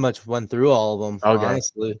 I pretty much went through all of them. Okay.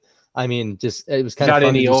 Honestly, I mean, just it was kind of. Got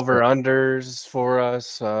any over unders for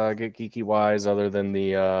us? Get Geeky wise, other than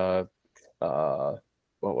the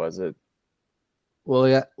what was it? Well,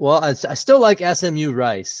 yeah. Well, I still like SMU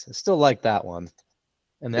Rice. I still like that one,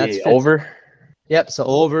 and that's over. Yep. So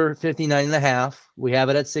over 59.5. We have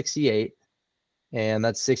it at 68, and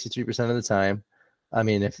that's 63% of the time. I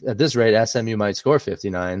mean, if at this rate, SMU might score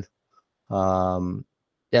 59.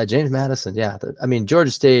 Yeah, James Madison. Yeah, I mean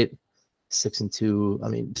Georgia State 6-2. I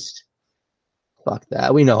mean, fuck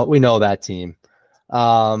that. We know that team.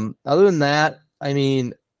 Other than that, I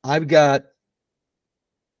mean, I've got.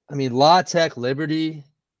 I mean, La Tech Liberty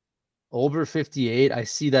over 58. I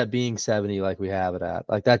see that being 70 like we have it at.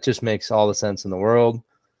 Like that just makes all the sense in the world.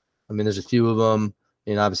 I mean, there's a few of them. I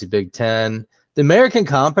mean, obviously Big Ten. The American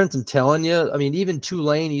Conference, I'm telling you, I mean, even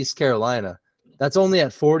Tulane, East Carolina, that's only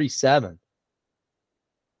at 47.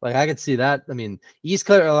 Like I could see that. I mean, East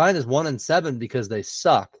Carolina is 1-7 because they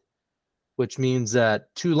suck, which means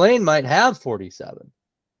that Tulane might have 47.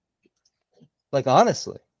 Like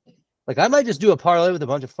honestly. Like I might just do a parlay with a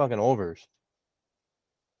bunch of fucking overs.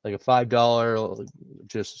 Like a $5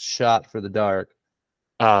 just shot for the dark.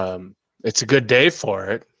 It's a good day for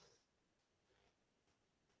it.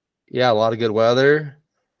 Yeah, a lot of good weather.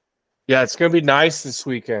 Yeah, it's gonna be nice this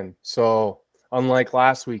weekend. So unlike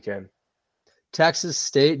last weekend. Texas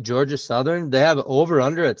State, Georgia Southern, they have over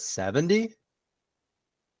under at 70.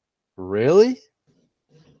 Really?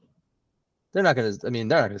 They're not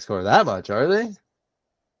gonna score that much, are they?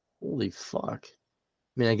 Holy fuck. I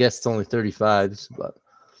mean, I guess it's only 35s, but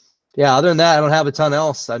yeah, other than that, I don't have a ton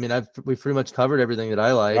else. I mean, we pretty much covered everything that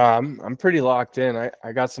I like. I'm pretty locked in.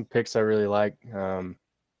 I got some picks I really like.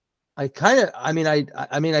 I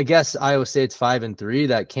guess Iowa State's 5-3.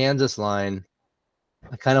 That Kansas line,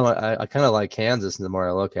 I kind of like Kansas the more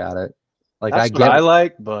I look at it. Like that's what I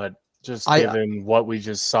like, but just given what we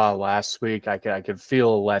just saw last week, I could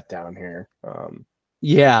feel a letdown here.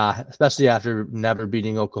 Yeah, especially after never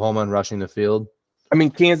beating Oklahoma and rushing the field. I mean,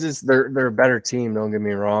 Kansas, they're a better team. Don't get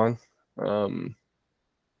me wrong.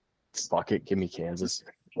 Fuck it, give me Kansas.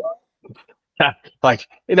 Like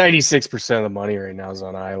 96% of the money right now is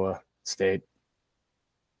on Iowa State.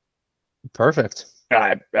 Perfect.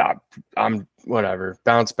 I'm whatever.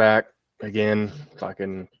 Bounce back again.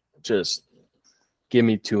 Fucking just give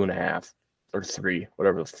me 2.5 or 3,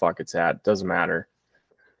 whatever the fuck it's at. Doesn't matter.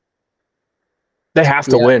 They have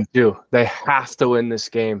to Yeah. win, too. They have to win this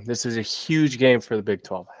game. This is a huge game for the Big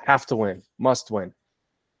 12. Have to win. Must win.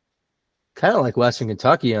 Kind of like Western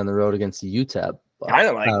Kentucky on the road against the UTEP. Kind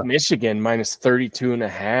of like Michigan minus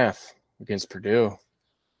 32.5 against Purdue.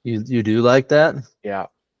 You do like that? Yeah.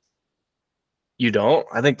 You don't?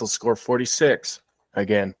 I think they'll score 46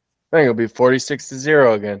 again. I think it'll be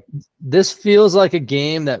 46-0 again. This feels like a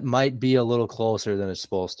game that might be a little closer than it's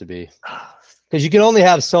supposed to be. Because you can only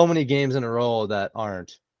have so many games in a row that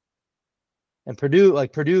aren't. And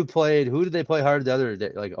Purdue played, who did they play hard the other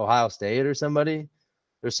day? Like Ohio State or somebody?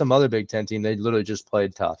 There's some other Big Ten team. They literally just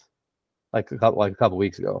played tough. Like a couple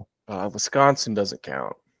weeks ago. Wisconsin doesn't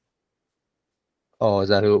count. Oh, is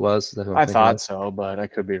that who it was? I thought so, but I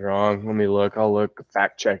could be wrong. Let me look. I'll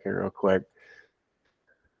fact check it real quick.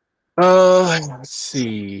 Let's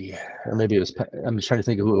see. Or maybe it was. I'm just trying to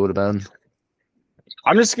think of who it would have been.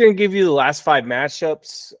 I'm just going to give you the last 5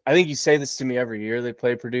 matchups. I think you say this to me every year. They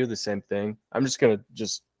play Purdue, the same thing. I'm just going to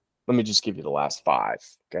let me give you the last 5.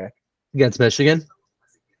 Okay. Against Michigan?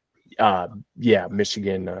 Yeah,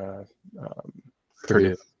 Michigan,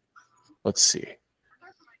 Purdue. Let's see.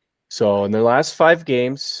 So in their last 5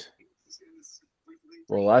 games,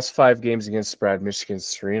 against spread, Michigan's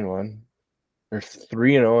 3-1. They're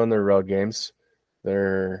 3-0 in their road games.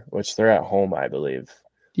 They're at home, I believe.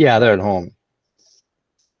 Yeah, they're at home.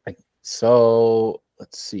 So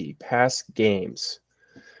let's see. Past games.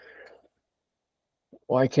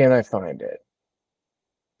 Why can't I find it?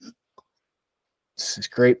 This is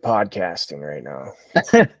great podcasting right now.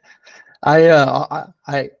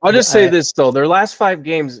 I'll just say this though: their last 5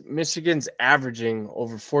 games, Michigan's averaging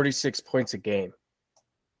over 46 points a game.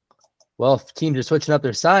 Well, if teams are switching up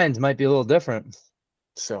their signs, might be a little different.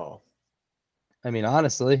 So, I mean,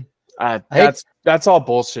 honestly, that's all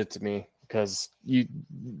bullshit to me because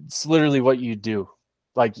it's literally what you do.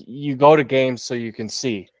 Like you go to games so you can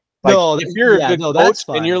see. Like, if you're a good coach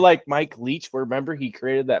and you're like Mike Leach, remember he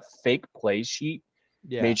created that fake play sheet,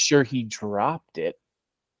 made sure he dropped it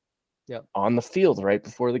on the field right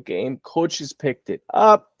before the game. Coaches picked it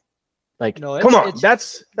up. Like, come on,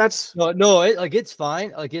 that's it's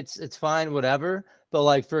fine. Like it's fine, whatever. But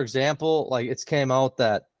like, for example, like it's came out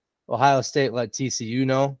that Ohio State let TCU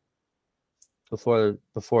know before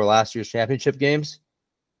last year's championship games.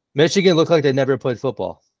 Michigan looked like they never played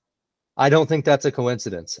football. I don't think that's a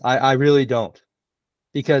coincidence. I really don't.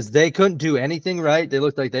 Because they couldn't do anything right. They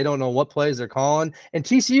looked like they don't know what plays they're calling. And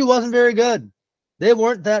TCU wasn't very good. They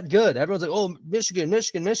weren't that good. Everyone's like, oh,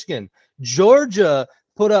 Michigan. Georgia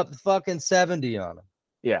put up fucking 70 on them.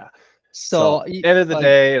 Yeah. So end of the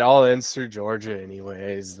day, it all ends through Georgia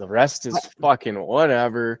anyways. The rest is fucking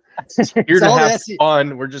whatever. Here to have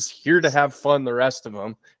fun. We're just here to have fun the rest of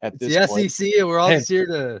them at this point. The SEC, and we're all just here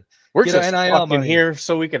to we're just fucking here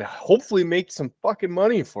so we can hopefully make some fucking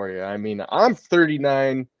money for you. I mean, I'm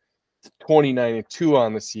 39, 29-2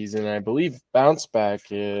 on the season. I believe BounceBack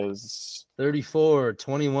is 34,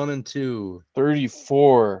 21-2.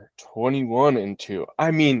 34, 21-2.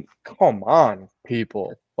 I mean, come on,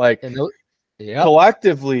 people. Like,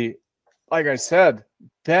 collectively, like I said,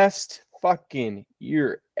 best fucking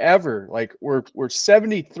year ever. Like, we're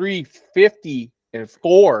 73, 50, and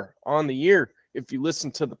 4 on the year if you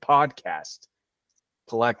listen to the podcast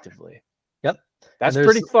collectively. Yep. That's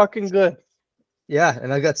pretty fucking good. Yeah, and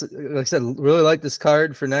like I said, really like this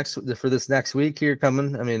card for this next week here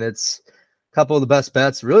coming. I mean, it's a couple of the best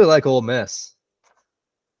bets. Really like Ole Miss.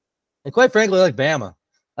 And quite frankly, like Bama.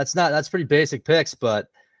 That's pretty basic picks, but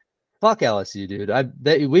fuck LSU,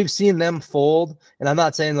 dude. We've seen them fold, and I'm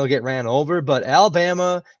not saying they'll get ran over, but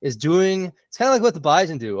Alabama is doing. It's kind of like what the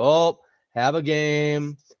Bison do. Oh, have a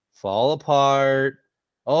game, fall apart.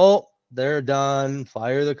 Oh, they're done.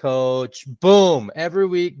 Fire the coach. Boom. Every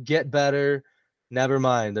week, get better. Never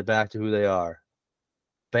mind. They're back to who they are.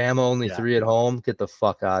 Bama only 3 at home. Get the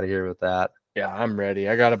fuck out of here with that. Yeah, I'm ready.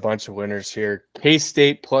 I got a bunch of winners here.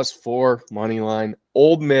 K-State +4 money line.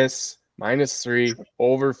 Ole Miss -3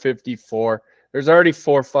 over 54. There's already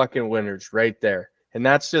 4 fucking winners right there. And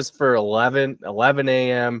that's just for 11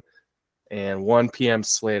 a.m. and 1 p.m.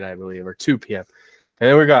 slate, I believe, or 2 p.m. And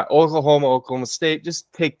then we got Oklahoma State.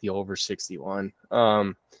 Just take the over 61.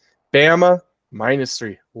 Bama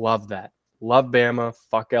 -3. Love that. Love Bama.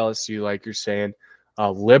 Fuck LSU, like you're saying.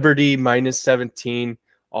 Liberty -17.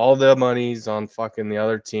 All the money's on fucking the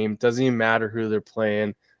other team. Doesn't even matter who they're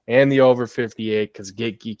playing. And the over 58 because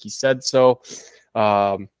Get Geeky said so.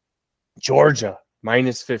 Georgia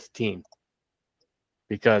 -15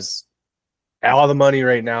 because all the money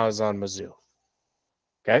right now is on Mizzou.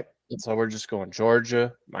 Okay, so we're just going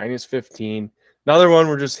Georgia -15. Another one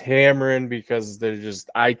we're just hammering because they're just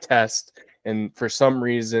eye test And for some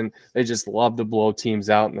reason, they just love to blow teams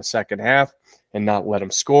out in the second half and not let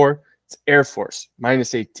them score. It's Air Force,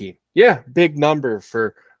 -18. Yeah, big number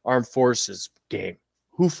for Armed Forces game.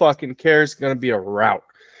 Who fucking cares? It's going to be a rout.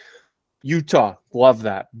 Utah, love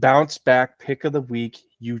that. Bounce back, pick of the week.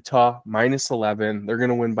 Utah, -11. They're going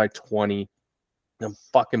to win by 20 and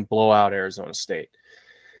fucking blow out Arizona State.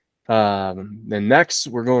 Then next,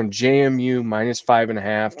 we're going JMU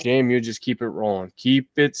 -5.5. JMU, just keep it rolling. Keep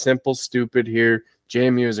it simple, stupid here.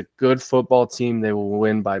 JMU is a good football team. They will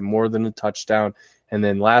win by more than a touchdown. And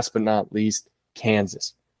then last but not least,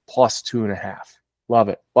 Kansas, +2.5. Love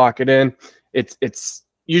it. Lock it in. It's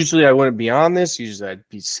usually I wouldn't be on this. Usually I'd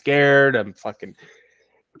be scared. I'm fucking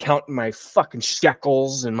counting my fucking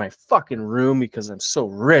shekels in my fucking room because I'm so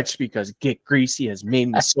rich, because Get Greasy has made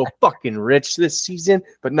me so fucking rich this season,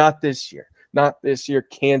 but not this year. Not this year.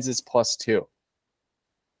 Kansas +2.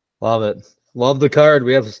 Love it. Love the card.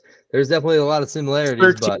 There's definitely a lot of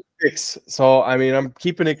similarities, but picks. So I mean, I'm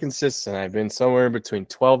keeping it consistent. I've been somewhere between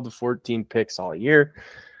 12 to 14 picks all year.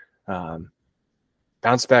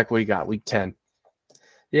 Bounce back. What you got? Week 10.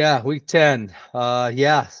 Yeah, week 10.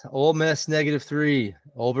 Ole Miss -3,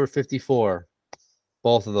 over 54.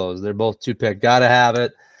 Both of those. They're both 2-pick. Gotta have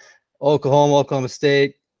it. Oklahoma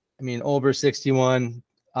State. I mean, over 61,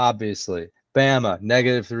 obviously. Bama,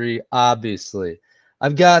 -3, obviously.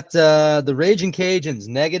 I've got the Raging Cajuns,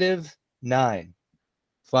 -9.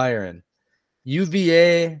 Firing.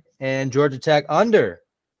 UVA and Georgia Tech under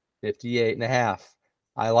 58.5.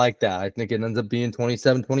 I like that. I think it ends up being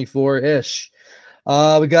 27-24-ish.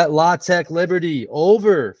 We got La Tech Liberty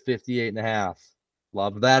over 58.5.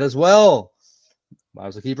 Love that as well. Might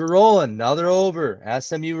as well keep it rolling. Another over.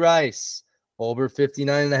 SMU Rice over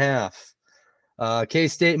 59.5.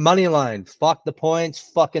 K-State money line. Fuck the points.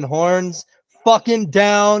 Fucking horns. Fucking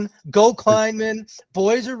down. Go Kleinman.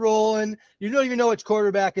 Boys are rolling. You don't even know which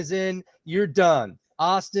quarterback is in. You're done.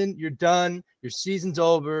 Austin, you're done. Your season's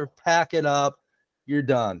over. Pack it up. You're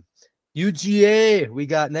done. UGA, we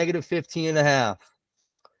got -15.5.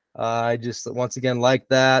 I just once again like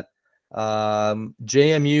that.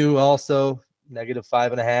 JMU also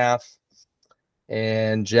 -5.5.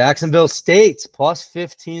 And Jacksonville State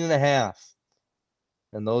 +15.5.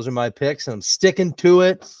 And those are my picks. And I'm sticking to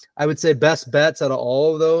it. I would say best bets out of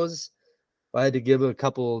all of those. If I had to give a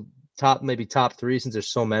couple maybe top 3, since there's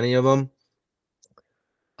so many of them,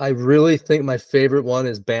 I really think my favorite one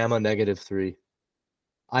is Bama -3.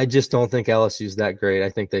 I just don't think LSU's that great. I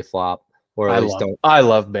think they flop, or at least don't. I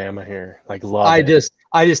love Bama here. Like, love I it. just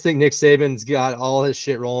think Nick Saban's got all his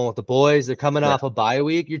shit rolling with the boys. They're coming off a bye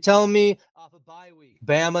week. You're telling me off a bye week,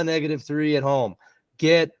 Bama -3 at home.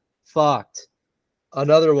 Get fucked.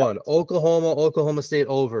 Another one, Oklahoma State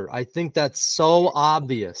over. I think that's so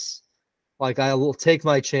obvious. Like, I will take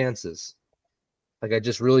my chances. Like, I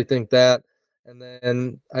just really think that. And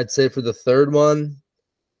then I'd say for the third one,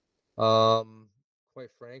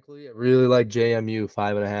 quite frankly, I really like JMU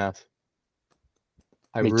 5.5.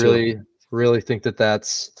 I really think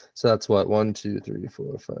that's what 1, 2, 3,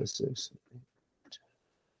 4, 5, 6,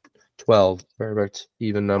 12. Perfect,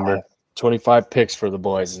 even number. 25 picks for the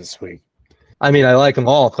boys this week. I mean, I like them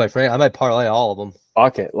all, quite frankly. I might parlay all of them.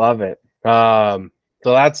 Fuck it, love it. So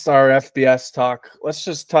that's our FBS talk. Let's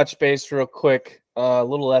just touch base real quick. A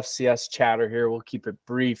little FCS chatter here. We'll keep it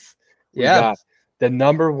brief. We got the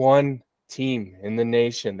number 1 team in the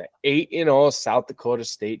nation, the 8-0 South Dakota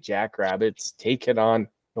State Jackrabbits, taking on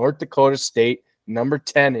North Dakota State, number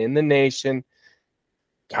 10 in the nation.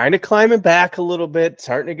 Kind of climbing back a little bit,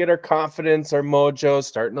 starting to get our confidence, our mojo,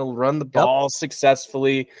 starting to run the ball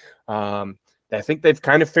successfully. I think they've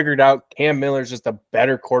kind of figured out Cam Miller's just a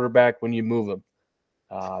better quarterback when you move him.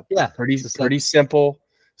 Pretty simple.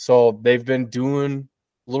 So they've been doing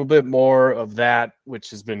a little bit more of that, which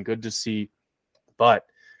has been good to see. But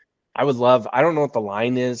I don't know what the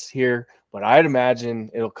line is here, but I'd imagine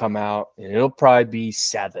it'll come out and it'll probably be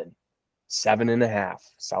 7.5.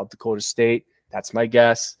 South Dakota State. That's my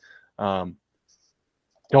guess. Don't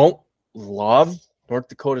love North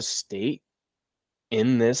Dakota State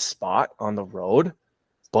in this spot on the road,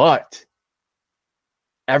 but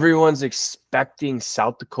everyone's expecting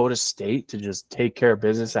South Dakota State to just take care of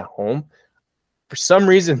business at home. For some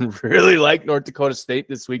reason, really like North Dakota State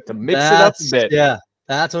this week to mix it up a bit. Yeah,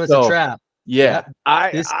 that's when it's a trap. Yeah.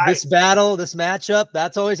 This battle, this matchup,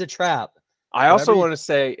 that's always a trap. I also want to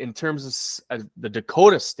say, in terms of the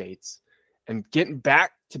Dakota States and getting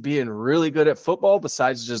back to being really good at football,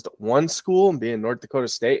 besides just one school and being North Dakota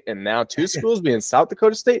State, and now 2 schools being South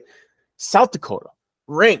Dakota State, South Dakota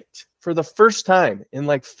ranked for the first time in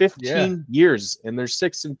like 15 years, and they're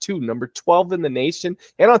 6-2, number 12 in the nation.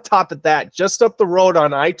 And on top of that, just up the road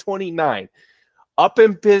on I-29, up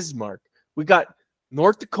in Bismarck, we got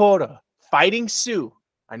North Dakota Fighting Sioux.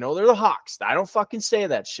 I know they're the Hawks. I don't fucking say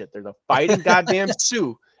that shit. They're the Fighting goddamn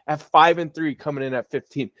Sioux at 5-3, coming in at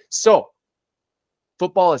 15. So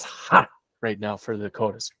football is hot right now for the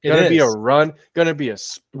Dakotas. Going to be a run, going to be a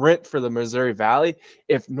sprint for the Missouri Valley.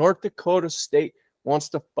 If North Dakota State wants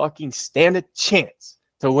to fucking stand a chance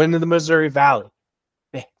to win in the Missouri Valley,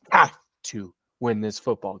 they have to win this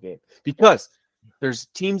football game, because there's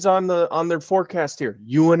teams on their forecast here.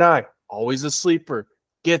 UNI, always a sleeper,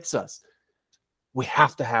 gets us. We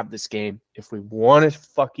have to have this game if we want a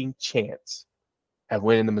fucking chance at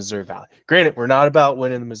winning the Missouri Valley. Granted, we're not about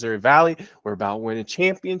winning the Missouri Valley. We're about winning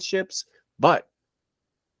championships, but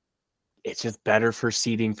it's just better for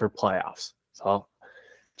seeding for playoffs. So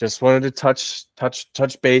just wanted to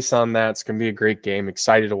touch base on that. It's going to be a great game.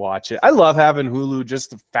 Excited to watch it. I love having Hulu, just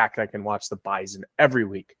the fact I can watch the Bison every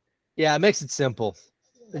week. Yeah, it makes it simple.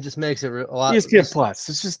 It just makes it a lot. ESPN Plus.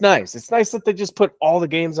 It's just nice. It's nice that they just put all the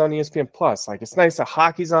games on ESPN Plus. Like, it's nice that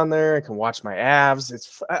hockey's on there. I can watch my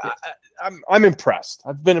Avs. I'm impressed.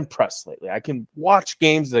 I've been impressed lately. I can watch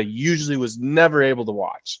games that I usually was never able to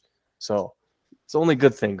watch. So it's the only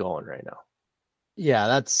good thing going right now. Yeah,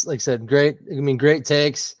 that's, like I said, great. I mean, great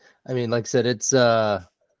takes. I mean, like I said, it's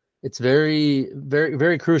very, very,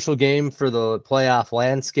 very crucial game for the playoff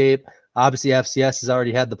landscape. Obviously, FCS has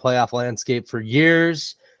already had the playoff landscape for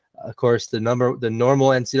years. Of course, the normal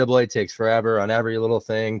NCAA takes forever on every little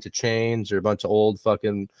thing to change. They're a bunch of old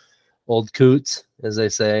coots, as they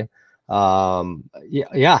say.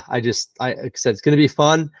 Yeah. I said it's going to be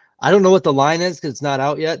fun. I don't know what the line is because it's not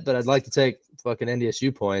out yet, but I'd like to take fucking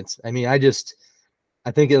NDSU points. I mean, I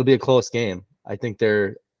think it'll be a close game. I think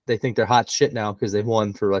they think they're hot shit now because they've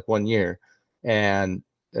won for like 1 year, and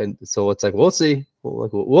so it's like we'll see.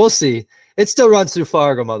 We'll see. It still runs through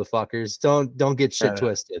Fargo, motherfuckers. Don't get shit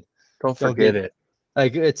twisted. Don't forget it.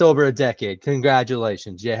 Like, it's over a decade.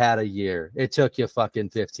 Congratulations, you had a year. It took you fucking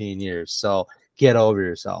 15 years. So get over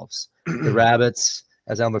yourselves. The rabbits,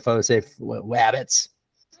 as Elmer Fudd would say, wabbits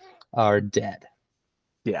are dead.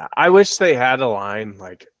 Yeah, I wish they had a line.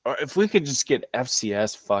 Like, if we could just get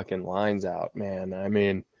FCS fucking lines out, man. I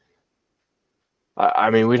mean,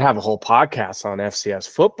 we'd have a whole podcast on FCS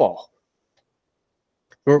football.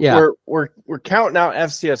 We're counting out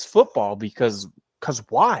FCS football because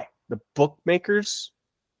why? The bookmakers,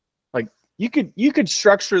 like, you could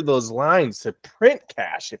structure those lines to print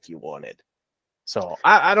cash if you wanted. So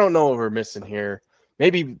I don't know what we're missing here.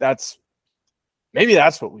 Maybe that's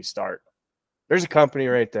what we start. There's a company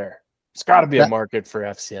right there. It's got to be a market for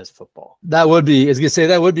FCS football. That would be, I was gonna say,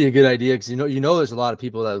 that would be a good idea, because you know there's a lot of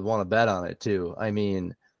people that want to bet on it too. I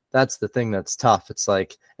mean, that's the thing that's tough. It's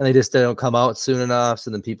like, and they don't come out soon enough,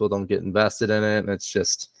 so then people don't get invested in it, and it's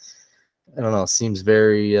just, I don't know, it seems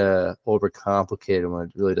very overcomplicated when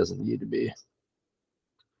it really doesn't need to be.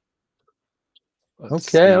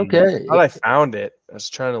 Okay. I thought I found it. I was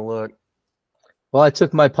trying to look. Well, I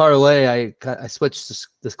took my parlay. I switched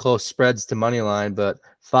this close spreads to money line, but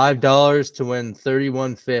 $5 to win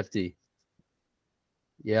 $31.50.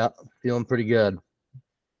 Yeah, feeling pretty good.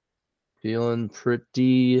 Because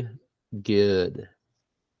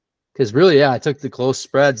really, yeah, I took the close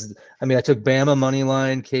spreads. I mean, I took Bama money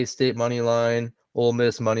line, K-State money line, Ole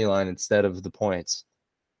Miss money line instead of the points,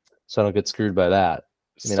 so I don't get screwed by that.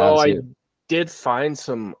 I mean, so I did find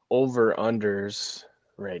some over-unders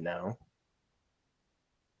right now.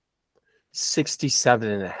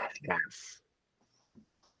 67.5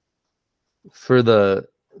 for the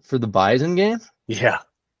Bison game. Yeah.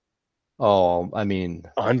 Oh, I mean,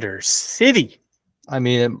 under City. I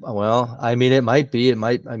mean, it might be. It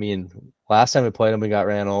might. I mean, last time we played them, we got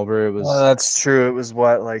ran over. It was. That's true. It was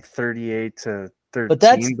what, like 38-13,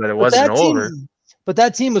 but it wasn't over. But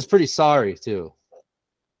that team was pretty sorry too.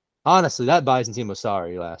 Honestly, that Bison team was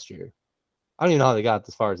sorry last year. I don't even know how they got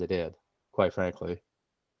as far as they did, quite frankly.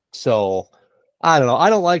 So, I don't know. I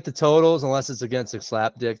don't like the totals unless it's against a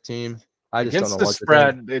slapdick team. I just against don't know the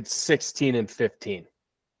spread. It's 16-15.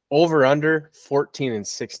 Over under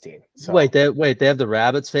 14-16. So. Wait, they have the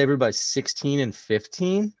Rabbits favored by 16 and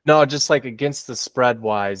 15? No, just like against the spread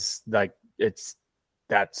wise, like it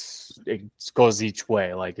goes each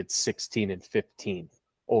way. Like it's 16 and 15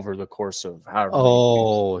 over the course of however.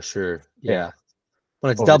 Oh, sure. Yeah.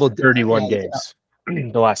 When it's over double 31 games.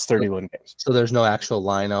 The last 31 games. So there's no actual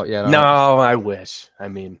line out yet? No, I wish. I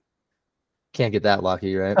mean, can't get that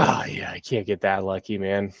lucky, right? Oh, yeah, I can't get that lucky,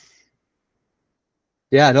 man.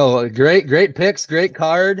 Yeah, no, great picks, great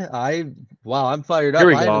card. I'm fired up. Here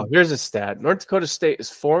we go. Here's a stat. North Dakota State is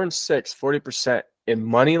 4-6, 40% in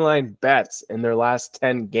money line bets in their last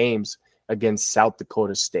 10 games against South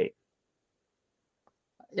Dakota State.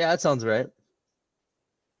 Yeah, that sounds right.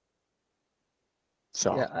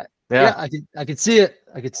 So I could see it.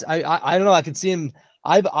 I don't know. I could see him.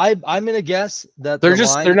 I'm gonna guess that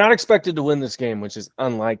they're not expected to win this game, which is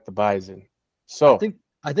unlike the Bison. So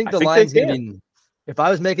I think the line's gonna be. If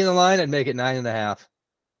I was making the line, I'd make it 9.5.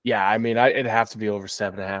 Yeah, I mean, it'd have to be over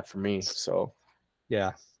 7.5 for me. So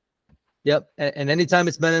yeah, yep. And anytime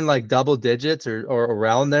it's been in like double digits or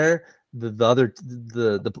around there,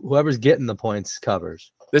 the whoever's getting the points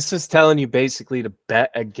covers. This is telling you basically to bet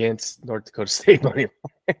against North Dakota State money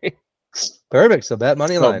line. Perfect. So bet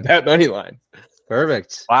money line. Bet money line.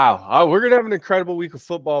 Perfect. Wow. We're gonna have an incredible week of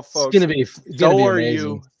football, folks. It's gonna be amazing.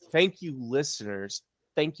 You. Thank you, listeners.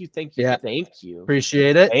 Thank you. Yeah. Thank you.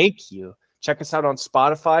 Appreciate it. Thank you. Check us out on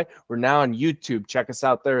Spotify. We're now on YouTube. Check us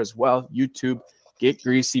out there as well. YouTube, Get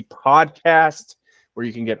Greasy Podcast, where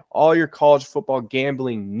you can get all your college football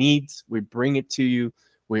gambling needs. We bring it to you.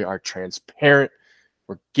 We are transparent.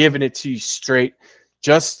 We're giving it to you straight.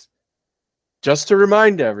 Just to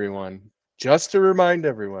remind everyone, we're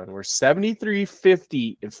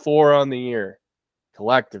 73-50-4 on the year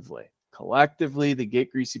collectively. Collectively, the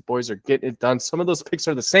Get Greasy boys are getting it done. Some of those picks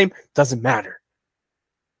are the same. Doesn't matter.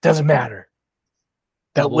 Bet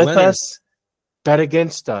with us. Bet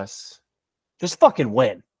against us. Just fucking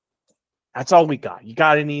win. That's all we got. You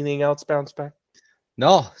got anything else, Bounce Back?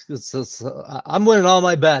 No, I'm winning all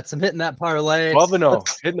my bets. I'm hitting that parlay. 12-0.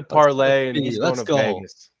 Hitting the parlay, and he's going to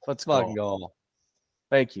Vegas. Let's fucking go.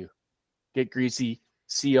 Thank you. Get Greasy.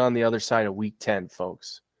 See you on the other side of week 10,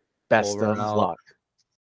 folks. Best of luck.